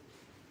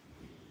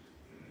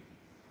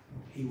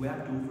 He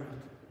wept over it.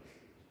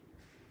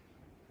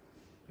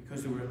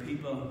 Because there were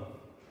people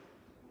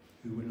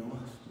who were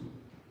lost.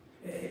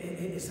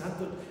 Is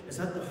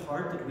that the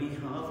heart that we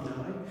have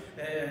now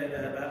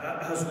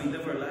as we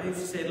live our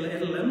lives?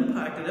 It'll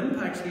impact. It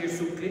impacts here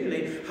so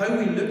clearly how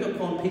we look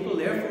upon people.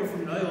 Therefore,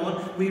 from now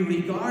on, we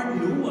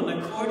regard no one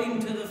according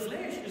to the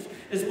flesh,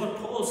 is what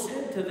Paul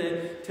said to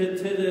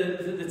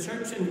the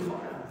church in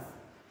Corinth.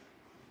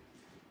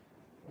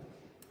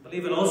 I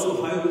believe it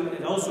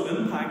also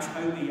impacts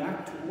how we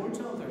act towards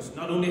others.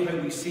 Not only how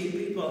we see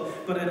people,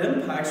 but it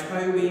impacts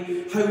how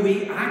we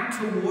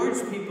act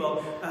towards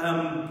people.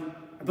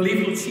 I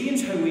believe it will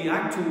change how we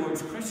act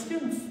towards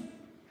Christians.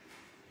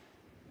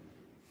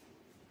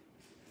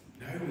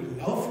 Now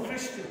we love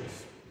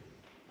Christians.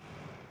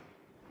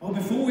 Well,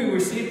 before we were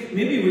saved,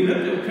 maybe we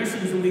looked at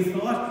Christians and we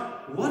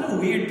thought, what a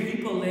weird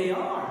people they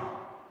are.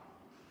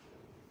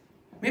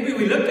 Maybe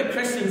we looked at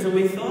Christians and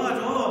we thought,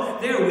 oh,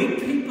 they're weak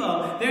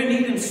people. They're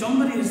needing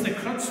somebody as the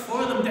crutch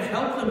for them to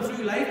help them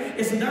through life.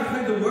 Isn't that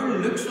how the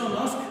world looks on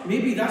us?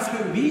 Maybe that's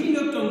how we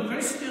looked on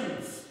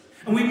Christians.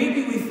 And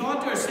maybe we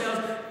thought to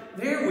ourselves,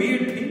 they're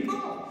weird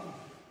people.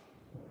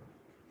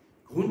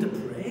 Going to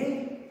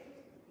pray?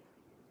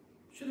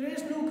 Sure, there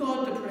is no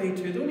God to pray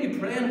to. They're only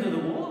praying to the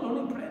wall,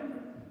 only praying.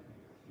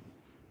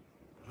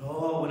 But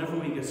oh, whenever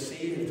we get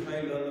saved,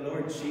 how the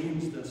Lord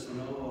changed us, and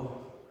oh,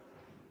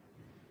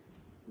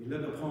 we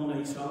look upon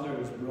each other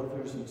as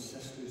brothers and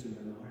sisters in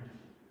the Lord.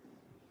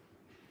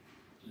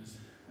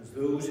 As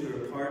those who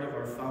are part of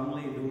our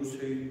family, those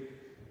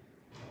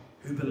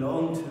who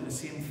belong to the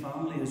same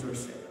family as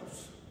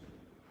ourselves.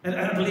 And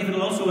I believe it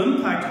will also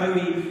impact how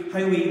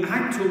we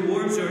act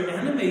towards our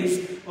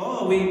enemies.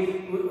 Oh,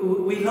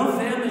 we love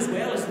them as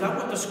well. Is that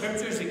what the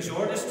Scriptures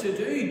exhort us to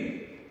do?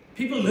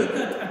 People look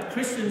at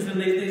Christians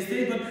and they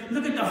say, but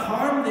look at the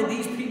harm that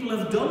these people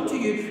have done to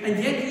you,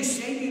 and yet you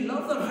say you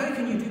love them. How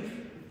can you do it?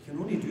 You can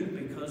only do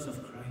it because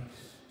of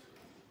Christ,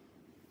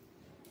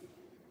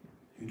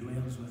 who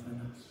dwells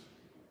within us.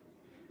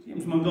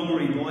 James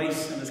Montgomery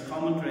Boyce, in his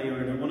commentary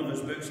or in one of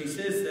his books, he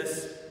says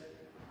this.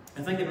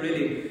 I think it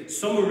really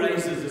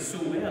summarizes it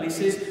so well. He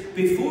says,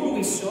 before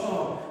we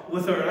saw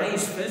with our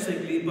eyes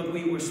physically, but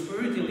we were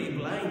spiritually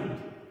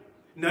blind.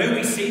 Now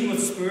we see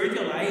with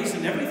spiritual eyes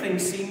and everything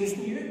seems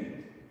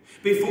new.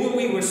 Before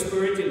we were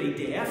spiritually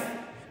deaf,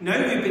 now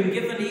we've been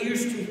given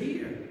ears to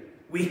hear.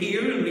 We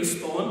hear and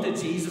respond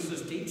to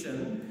Jesus'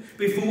 teaching.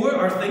 Before,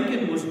 our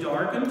thinking was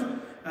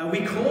darkened.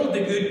 We called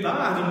the good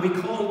bad and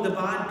we called the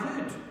bad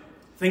good.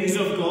 Things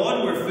of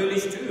God were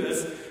foolish to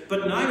us,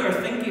 but now our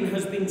thinking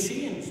has been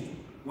changed.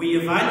 We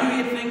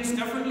evaluate things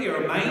differently.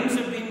 Our minds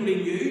have been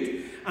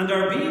renewed and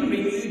are being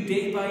renewed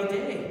day by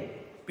day.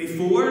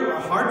 Before,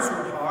 our hearts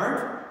were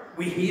hard.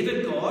 We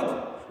hated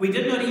God. We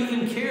did not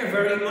even care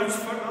very much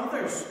for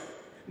others.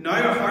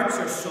 Now our hearts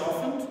are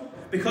softened.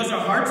 Because our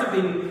hearts have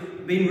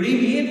been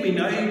remade, we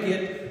now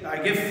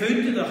give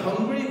food to the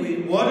hungry,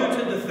 we water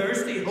to the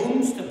thirsty,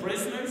 homes to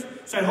prisoners,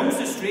 homes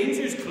to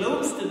strangers,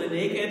 clothes to the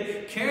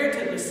naked, care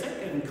to the sick,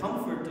 and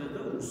comfort to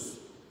those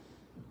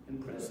in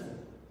prison.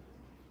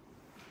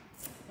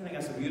 I think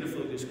that's a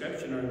beautiful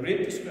description, or a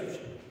great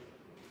description,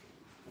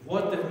 of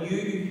what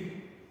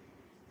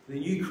the the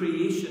new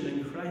creation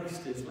in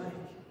Christ is like.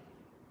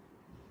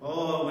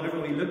 Oh, whenever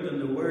we looked in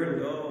the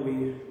Word, oh,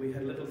 we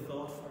had little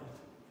thought for it.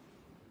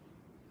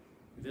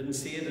 We didn't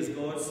see it as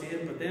God said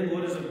it. But then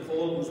what does it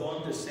Paul goes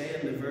on to say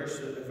in the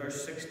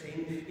verse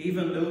 16?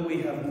 Even though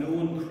we have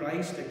known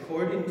Christ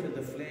according to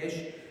the flesh,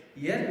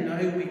 yet now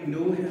we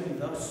know him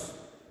thus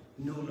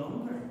no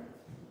longer.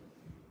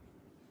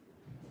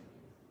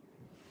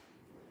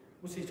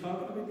 What's he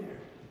talking about there?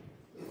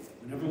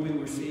 Whenever we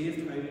were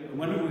saved,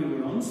 whenever we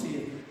were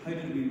unsaved, how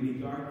did we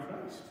regard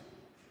Christ?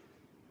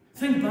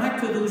 Think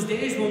back to those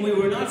days when we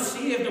were not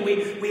saved and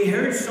we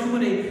heard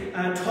somebody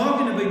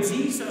talking about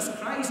Jesus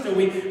Christ, or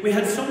we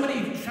had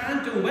somebody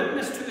trying to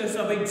witness to us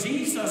about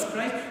Jesus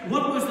Christ.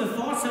 What was the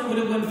thoughts that would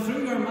have gone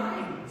through our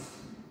minds?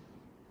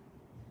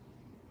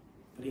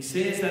 But he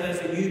says that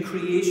as a new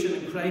creation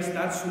in Christ,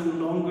 that's no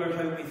longer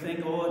how we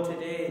think. Oh,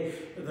 today,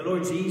 the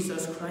Lord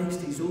Jesus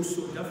Christ, he's oh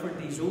so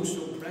different, he's oh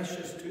so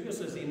precious to us,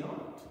 is he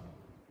not?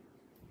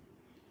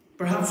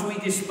 Perhaps we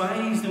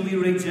despised and we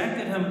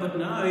rejected him, but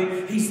now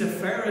he's the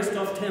fairest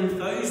of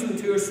 10,000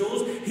 to our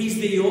souls. He's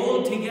the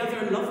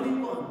altogether lovely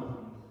one.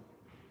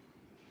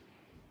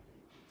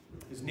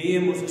 His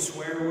name was a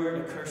swear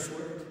word, a curse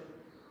word.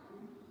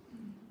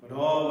 But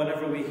oh,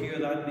 whenever we hear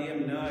that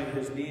name now,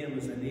 his name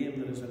is a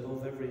name that is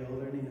above every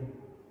other name.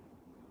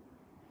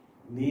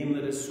 A name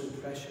that is so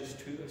precious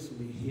to us, and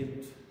we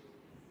hate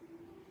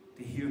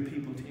to hear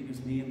people take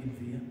his name in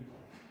vain.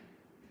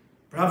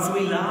 Perhaps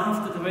we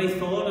laughed at the very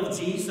thought of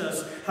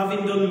Jesus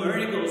having done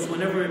miracles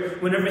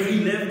whenever he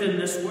lived in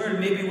this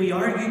world. Maybe we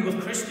argued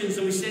with Christians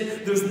and we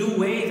said there's no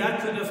way that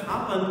could have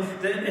happened.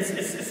 That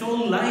it's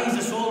all lies,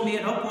 it's all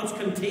made up, what's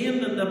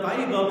contained in the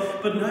Bible.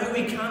 But now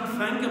we can't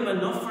thank him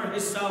enough for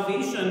his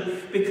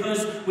salvation,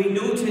 because we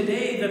know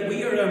today that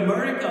we are a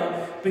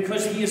miracle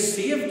because he has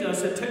saved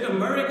us. It took a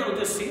miracle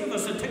to save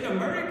us. It took a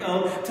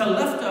miracle to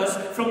lift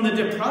us from the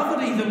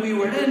depravity that we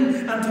were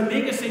in and to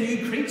make us a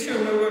new creature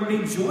where we're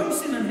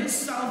rejoicing in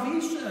his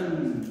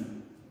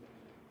salvation.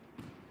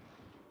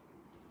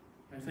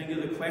 I think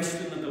of the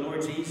question that the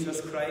Lord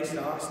Jesus Christ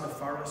asked the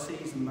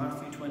Pharisees in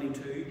Matthew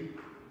 22.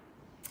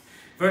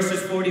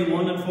 Verses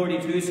 41 and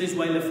 42 says,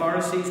 while the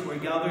Pharisees were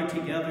gathered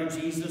together,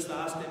 Jesus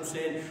asked them,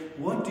 saying,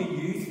 what do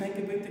you think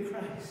about the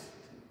Christ?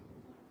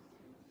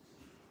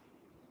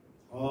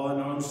 Oh, on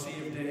our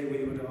unsaved day,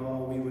 we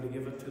would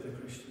give it to the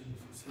Christians.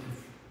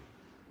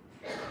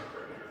 But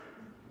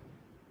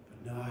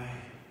now,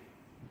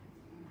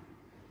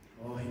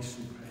 oh, he's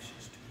so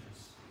precious to us.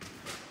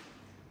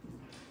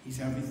 He's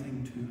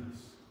everything to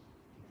us.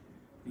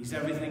 He's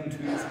everything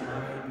to us.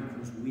 Why?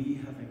 Because we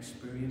have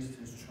experienced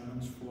his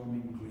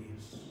transforming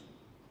grace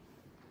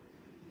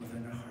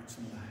within our hearts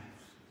and lives.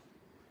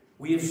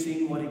 We have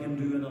seen what he can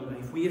do in our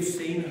life. We have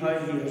seen how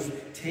he has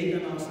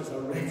taken us as a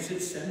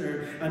wretched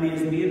sinner and he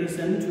has made us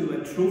into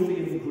a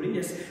trophy of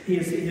grace. He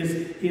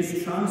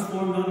has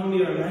transformed not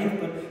only our life,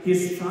 but he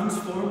has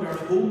transformed our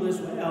home as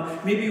well.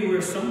 Maybe we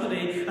were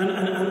somebody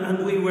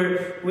and we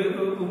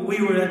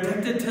were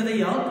addicted to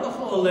the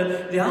alcohol.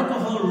 The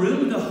alcohol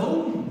ruled the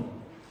home.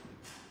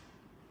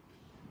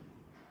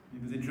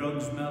 Maybe the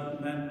drugs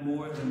meant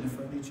more than the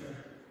furniture.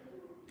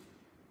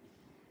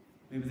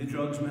 Maybe the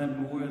drugs meant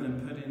more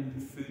than putting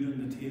food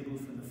on the table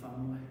for the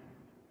family.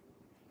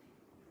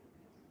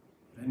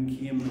 Then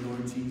came the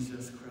Lord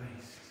Jesus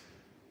Christ.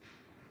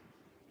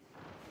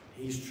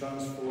 He's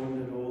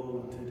transformed it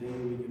all, and today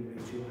we can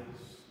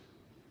rejoice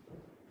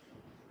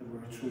that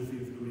we're a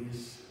trophy of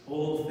grace.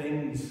 All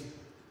things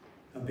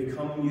have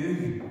become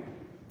new.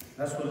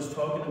 That's what it's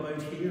talking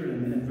about here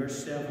in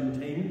verse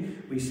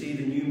 17. We see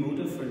the new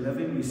motive for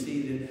living. We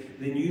see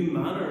the new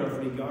manner of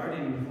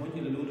regarding. I want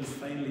you to notice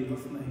finally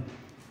with me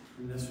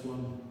in this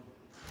one.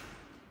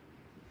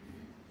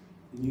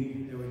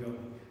 There we go.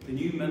 The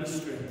new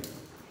ministry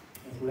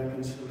of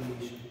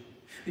reconciliation.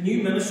 The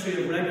new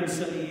ministry of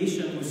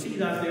reconciliation, we see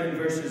that there in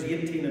verses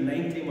 18 and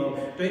 19, well,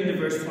 down to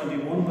verse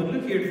 21, but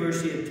look here at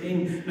verse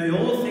 18. Now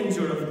all things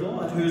are of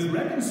God, who has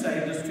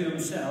reconciled us to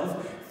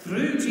himself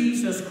through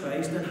Jesus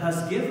Christ and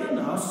has given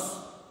us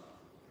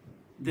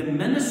the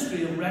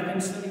ministry of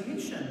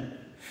reconciliation.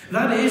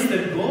 That is,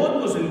 that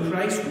God was in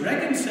Christ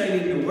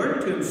reconciling the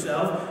world to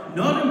himself,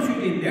 not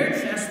imputing their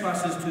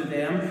trespasses to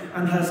them,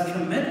 and has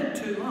committed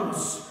to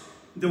us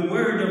the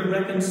word of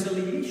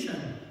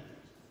reconciliation.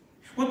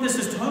 What this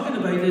is talking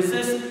about is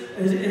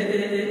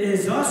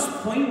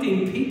us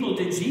pointing people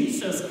to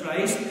Jesus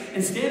Christ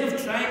instead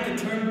of trying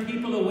to turn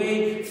people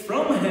away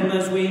from him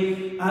as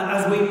we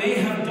may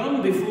have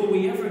done before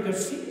we ever got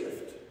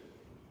saved.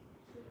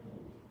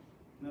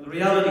 Now the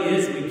reality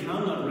is we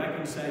cannot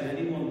reconcile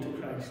anyone to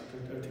Christ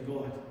or to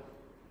God.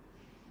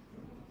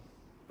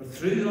 But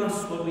through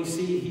us, what we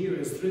see here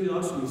is through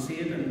us, we see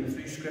it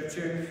through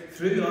Scripture,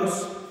 through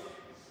us,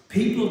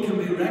 people can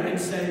be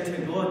reconciled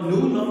to God, no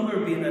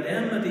longer being at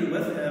enmity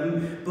with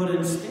him, but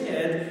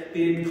instead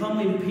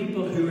becoming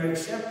people who are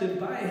accepted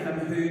by him,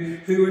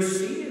 who are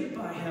saved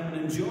by him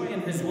and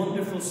enjoying his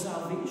wonderful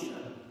salvation.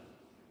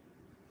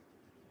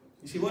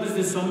 You see, what is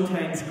this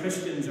sometimes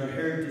Christians are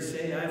heard to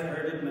say? I've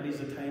heard it many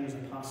a time as a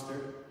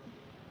pastor.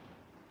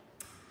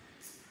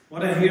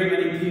 What I hear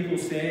many people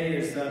say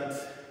is that,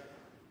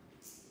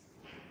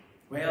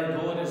 well,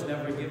 God has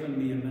never given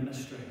me a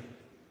ministry.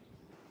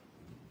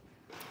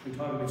 We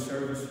talk about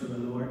service for the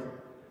Lord.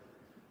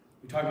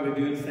 We talk about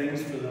doing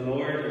things for the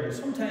Lord, and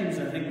sometimes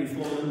I think we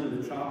fall into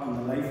the trap in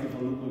the life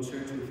of a local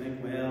church. We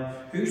think, well,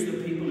 who's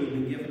the people who've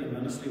been given a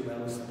ministry?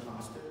 Well, it's the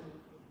pastor.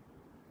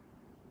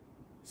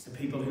 It's the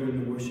people who are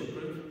in the worship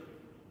group.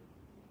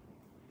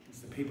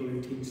 It's the people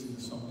who teach in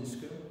the Sunday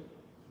school.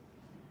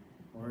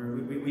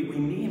 Or we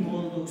name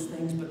all those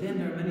things, but then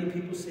there are many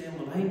people saying,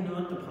 well, I'm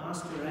not the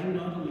pastor, I'm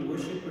not in the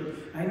worship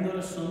group, I'm not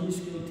a Sunday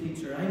school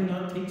teacher, I'm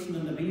not teaching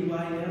in the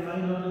BYF,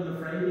 I'm not in the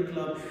Friday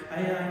club,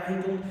 I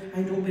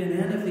don't be in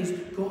any of these.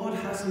 God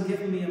hasn't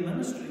given me a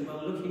ministry.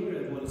 Well, look here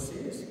at what it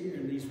says here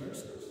in these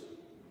verses.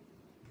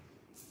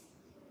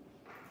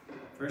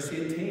 Verse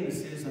 18, it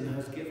says, and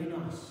has given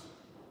us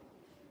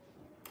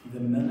the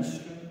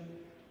ministry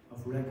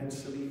of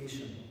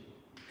reconciliation.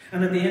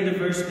 And at the end of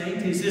verse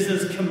 19, he says,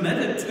 has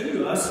committed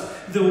to us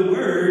the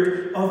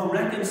word of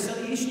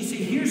reconciliation. You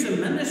see, here's a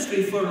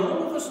ministry for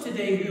all of us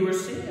today who are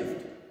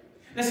saved.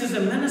 This is a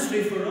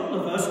ministry for all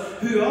of us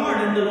who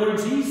are in the Lord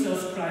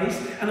Jesus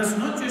Christ. And it's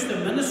not just a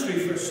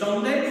ministry for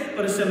Sunday,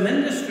 but it's a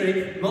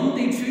ministry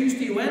Monday,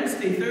 Tuesday,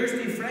 Wednesday,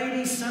 Thursday,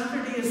 Friday,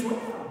 Saturday as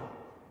well.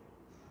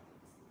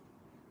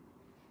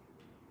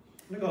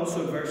 Look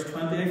also at verse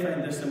 20. I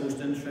find this the most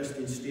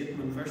interesting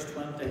statement. Verse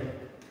 20.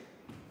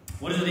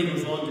 What is it he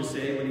goes on to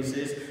say when he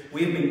says,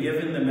 we have been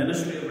given the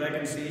ministry of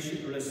reconciliation.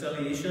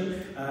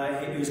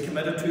 He was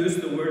committed to us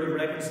the word of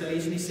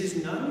reconciliation. He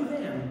says, now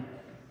then.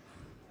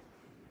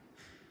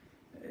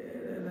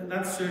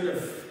 That's sort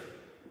of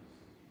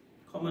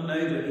coming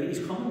out.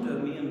 He's coming to a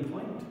main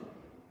point.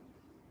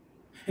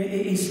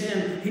 He's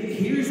saying,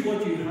 here's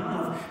what you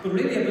have. But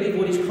really, I believe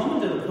what he's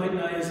coming to the point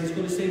now is he's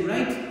going to say,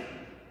 right,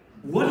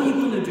 what are you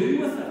going to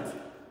do with it?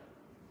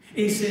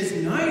 He says,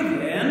 now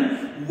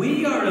then,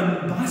 we are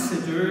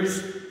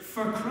ambassadors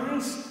for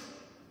Christ.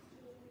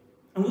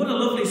 And what a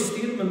lovely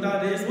statement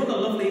that is. What a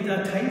lovely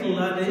title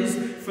that is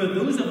for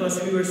those of us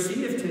who are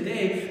saved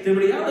today. The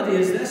reality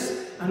is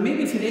this, and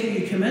maybe today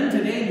you come in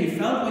today and you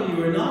felt when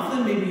you were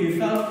nothing, maybe you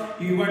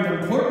felt you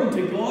weren't important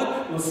to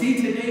God. Well,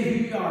 see today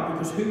who you are,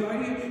 because who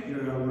are you?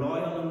 You're a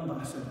royal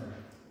ambassador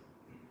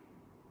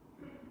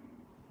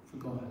for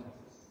God.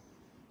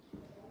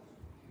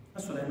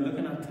 That's what I'm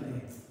looking at today.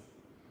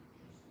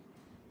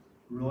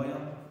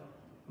 Royal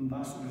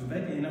ambassadors.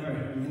 Becky, you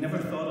never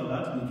thought of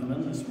that when you came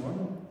in this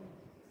morning.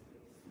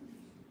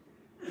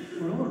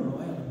 We're all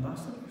royal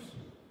ambassadors.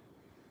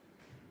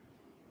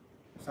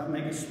 Does that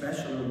make us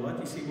special or what?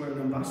 You see, we're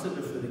an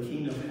ambassador for the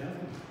King of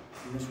Heaven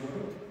in this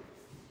world.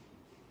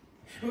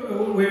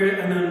 We're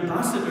an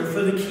ambassador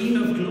for the King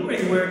of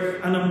Glory.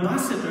 We're an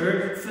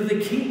ambassador for the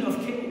King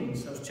of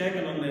Kings. I was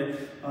checking on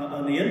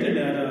the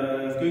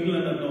internet,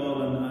 Googling it and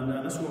all, and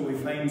that's where we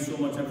find so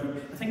much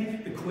information. I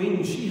think the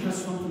Queen, she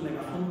has something like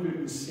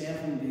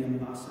 170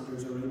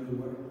 ambassadors around the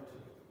world.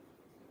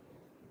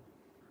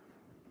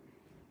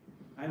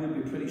 I would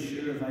be pretty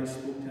sure if I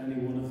spoke to any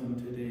one of them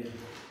today,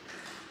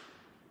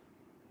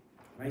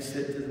 I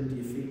said to them, do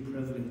you feel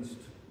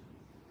privileged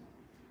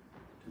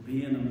to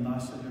be an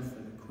ambassador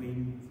for the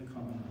Queen of the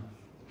Commonwealth?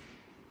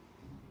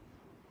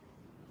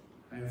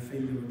 I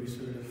feel they would be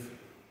sort of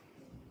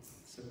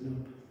sitting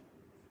up,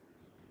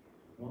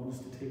 wanting us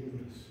to take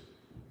notice.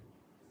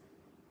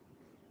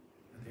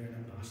 That they're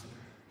an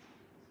ambassador.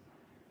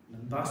 An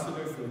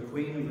ambassador for the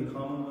Queen of the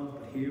Commonwealth,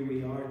 but here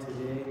we are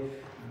today,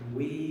 and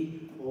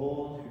we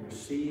all who are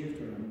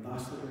saved are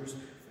ambassadors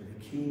for the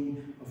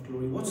King of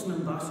Glory. What's an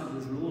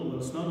ambassador's role? Well,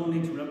 it's not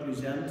only to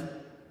represent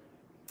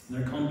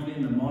their country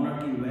and the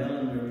monarchy well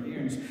in their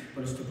appearance,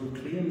 but it's to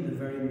proclaim the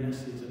very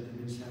message that they've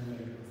been sent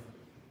out of.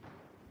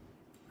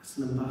 That's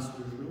an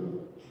ambassador's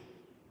role.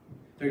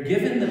 They're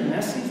given the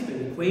message by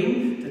the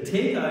Queen to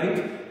take out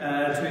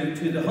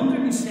to the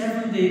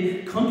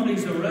 170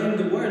 countries around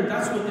the world.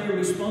 That's what their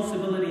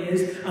responsibility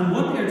is. And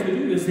what they're to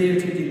do is they are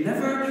to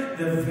deliver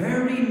the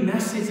very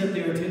message that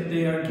they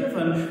are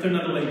given. They're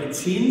not allowed to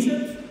change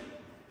it.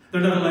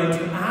 They're not allowed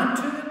to add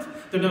to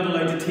it. They're not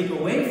allowed to take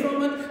away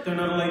from it. They're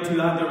not allowed to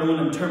add their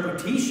own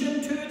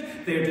interpretation to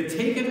it. They're to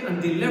take it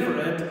and deliver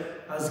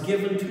it as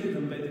given to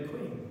them by the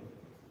Queen.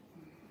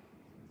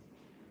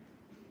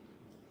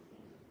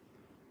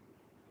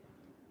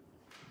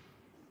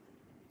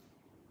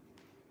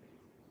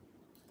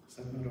 Is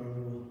that not our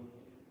role?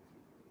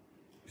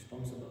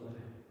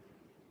 Responsibility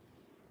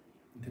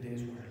in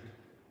today's world.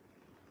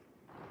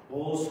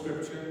 All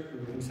Scripture, we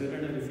were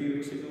considering it a few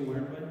weeks ago,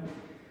 weren't we?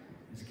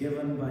 Is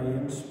given by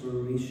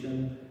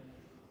inspiration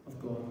of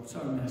God. What's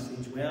our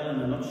message? Well, in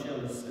a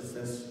nutshell, it's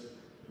this.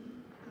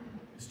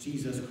 It's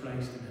Jesus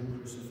Christ and Him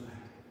crucified.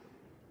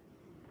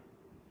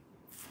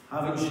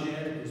 Having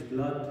shed His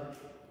blood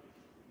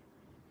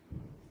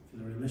for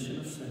the remission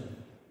of sin,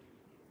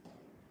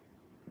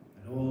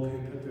 and all who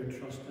put their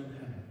trust in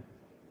Him,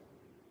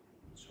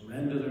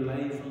 surrender their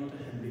lives unto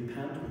Him,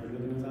 repent, we were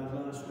looking at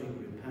that last week,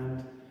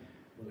 repent,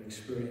 will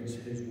experience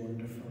His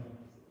wonderful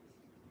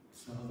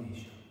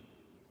salvation.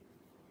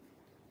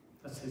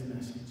 That's his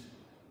message.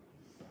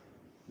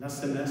 That's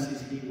the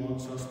message he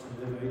wants us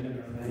to live out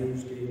in our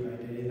lives day by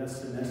day. That's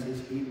the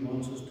message he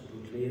wants us to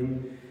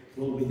proclaim.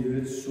 Will we do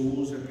it?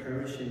 Souls are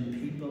perishing.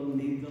 People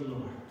need the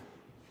Lord.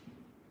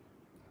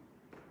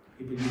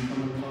 People you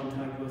come in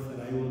contact with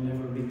that I will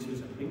never reach as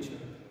a preacher.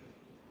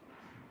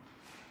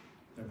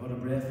 They're but a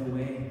breath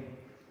away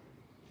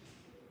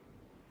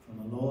from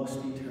a lost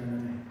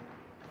eternity.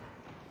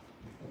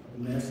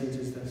 The message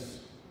is this.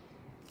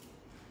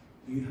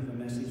 You have a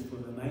message for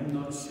them. I'm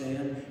not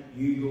saying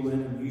you go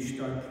in and you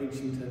start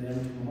preaching to them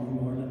tomorrow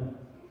morning.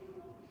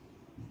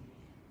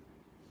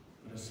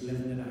 But it's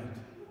living it out.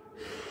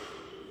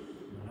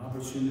 When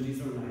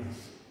opportunities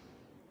arise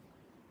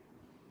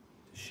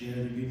to share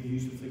the good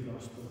news of the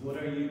gospel. What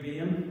are you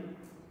being?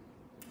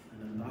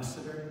 An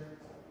ambassador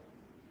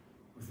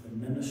with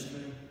the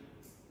ministry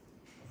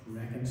of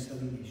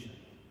reconciliation.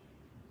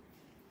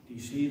 Do you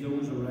see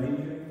those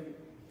around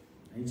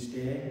you each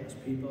day as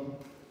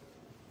people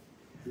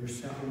who are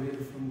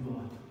separated from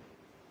God?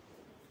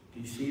 Do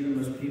you see them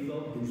as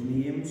people whose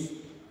names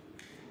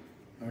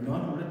are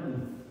not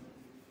written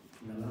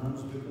in the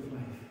Lamb's Book of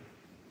Life?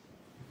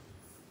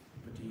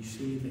 But do you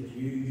see that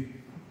you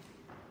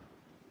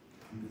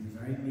can be the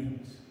very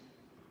means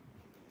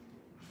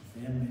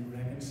of them being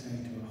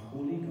reconciled to a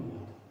holy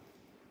God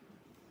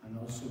and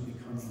also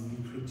becoming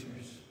new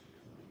creatures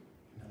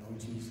in the Lord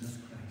Jesus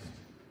Christ?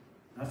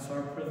 That's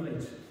our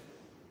privilege.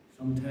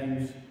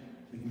 Sometimes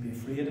we can be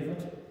afraid of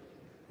it.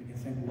 We can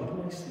think, what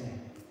do I say?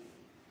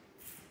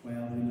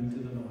 Well, we look to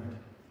the Lord.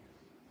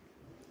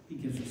 He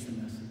gives us the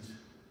message.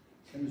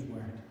 It's in his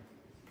word.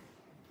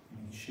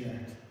 And we share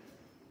it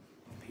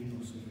with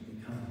people so that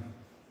we come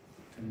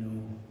to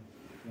know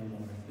the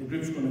Lord. The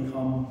group's going to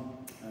come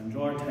and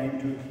draw our time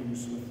to a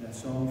close with a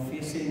song,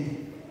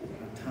 Facing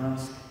a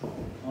Task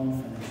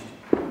Unfinished.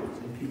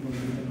 So people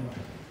need the Lord.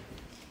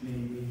 May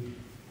we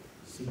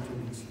seek to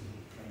reach him.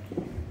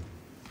 Thank you.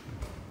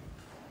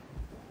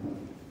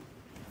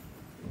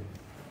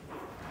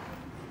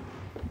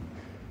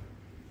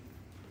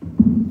 Thank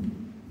you.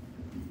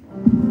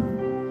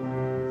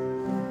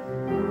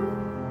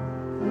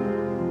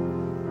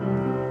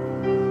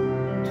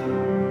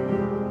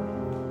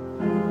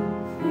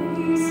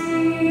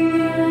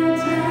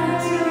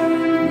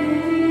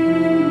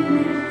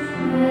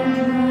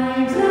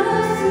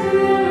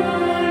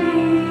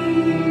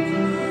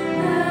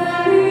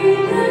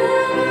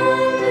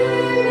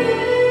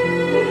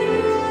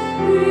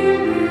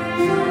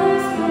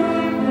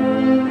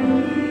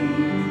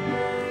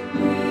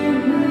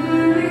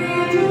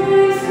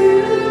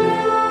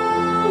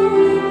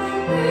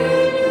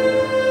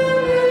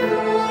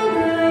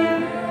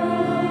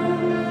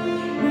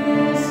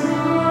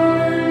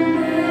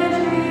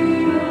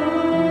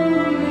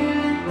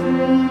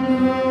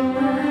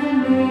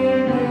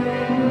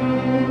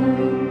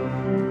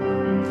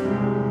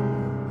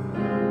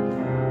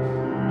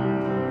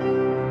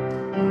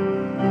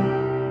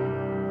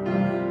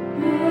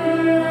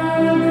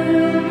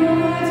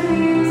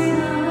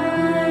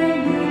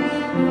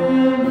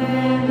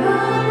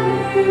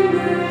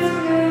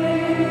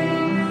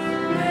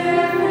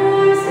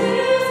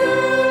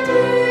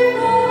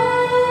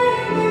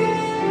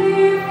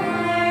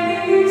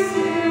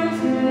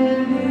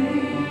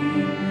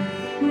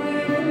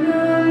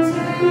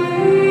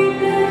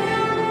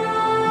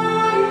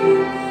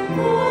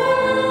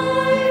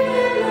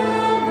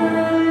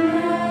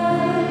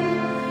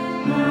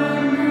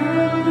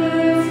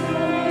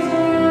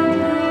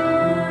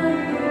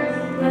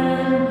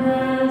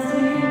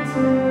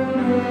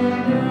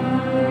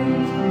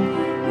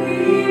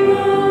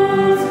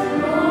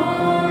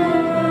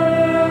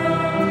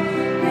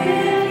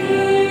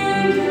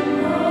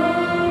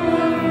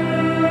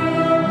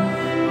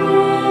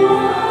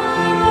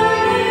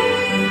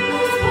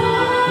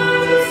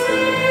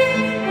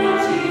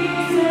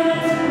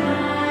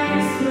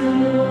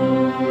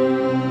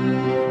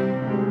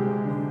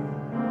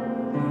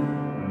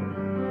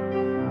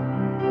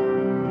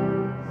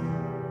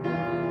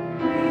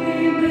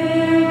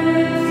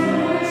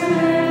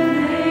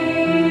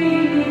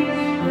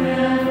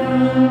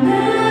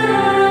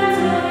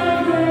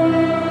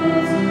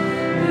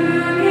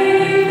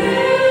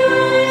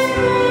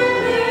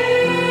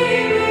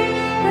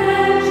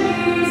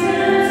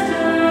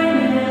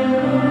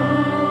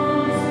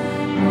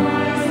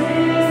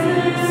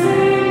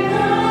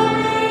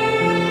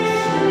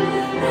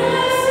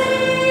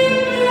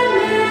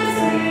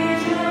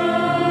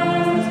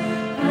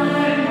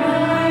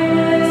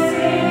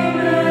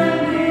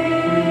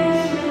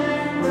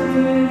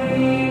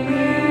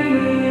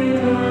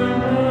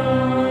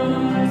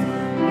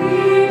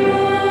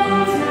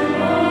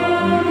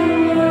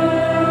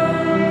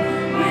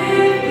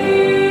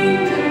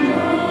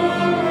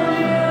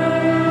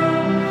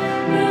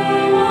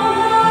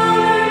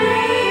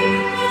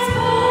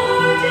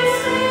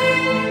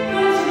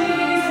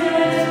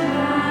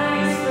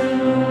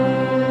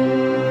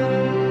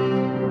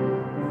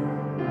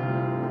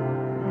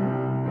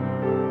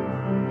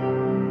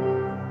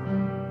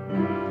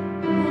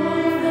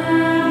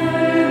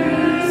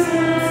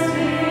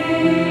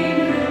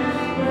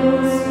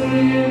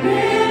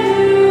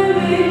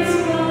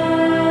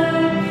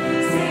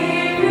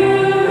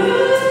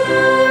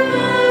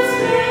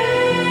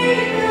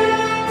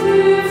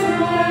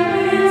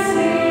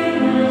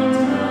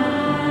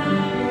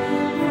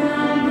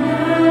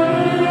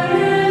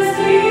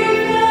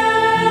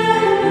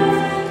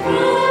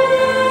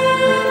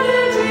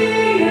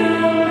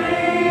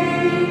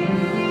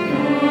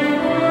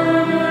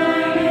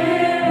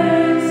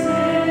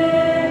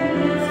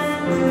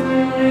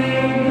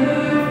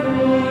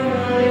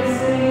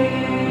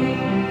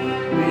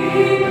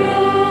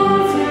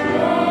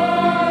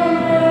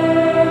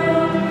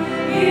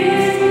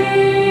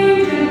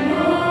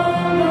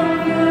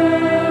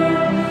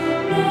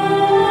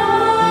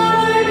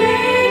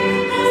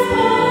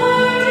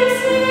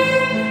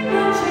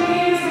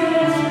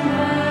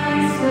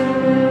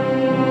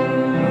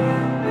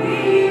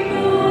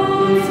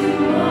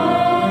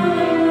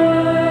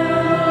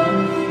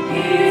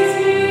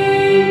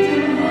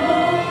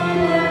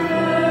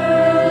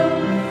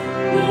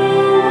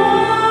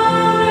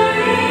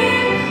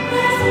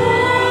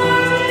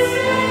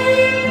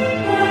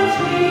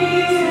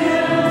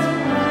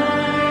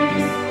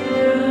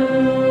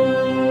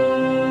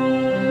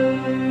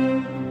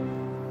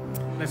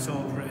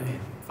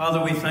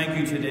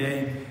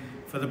 today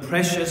for the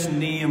precious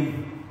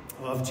name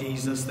of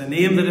Jesus, the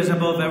name that is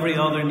above every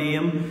other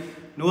name,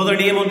 no other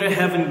name under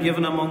heaven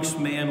given amongst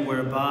men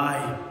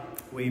whereby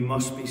we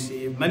must be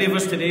saved. Many of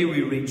us today,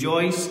 we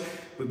rejoice.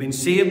 We've been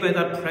saved by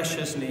that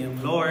precious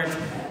name. Lord,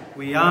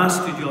 we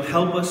ask that you'll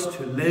help us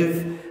to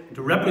live and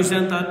to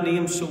represent that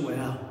name so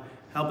well.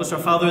 Help us, our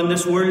Father, in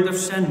this world of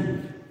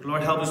sin.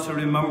 Lord, help us to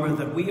remember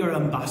that we are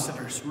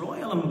ambassadors,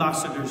 royal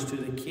ambassadors to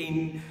the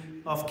King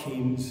of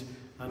Kings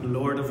and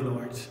Lord of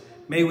Lords.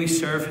 May we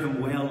serve him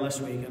well this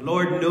week. And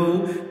Lord,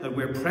 know that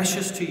we're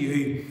precious to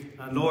you.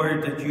 And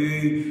Lord, that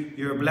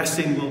your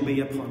blessing will be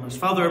upon us.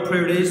 Father, our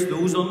prayer is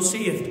those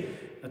unsaved,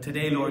 that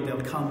today, Lord,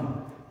 they'll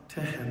come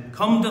to him.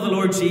 Come to the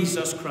Lord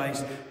Jesus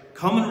Christ.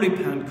 Come and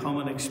repent. Come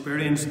and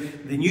experience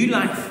the new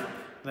life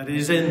that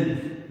is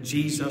in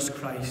Jesus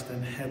Christ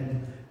and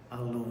him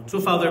alone. So,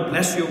 Father,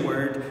 bless your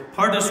word.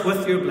 Part us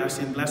with your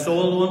blessing. Bless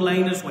all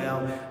online as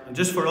well. And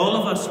just for all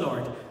of us,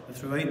 Lord, that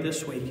throughout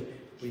this week,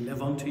 we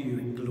live unto you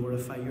and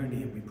glorify your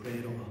name. We pray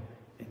it all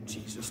in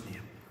Jesus'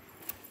 name.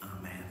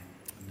 Amen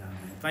and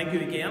amen. Thank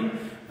you again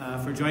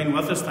for joining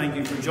with us. Thank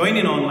you for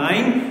joining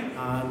online.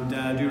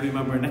 And do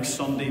remember next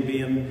Sunday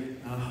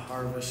being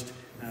Harvest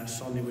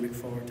Sunday. We look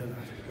forward to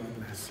that.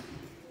 God bless.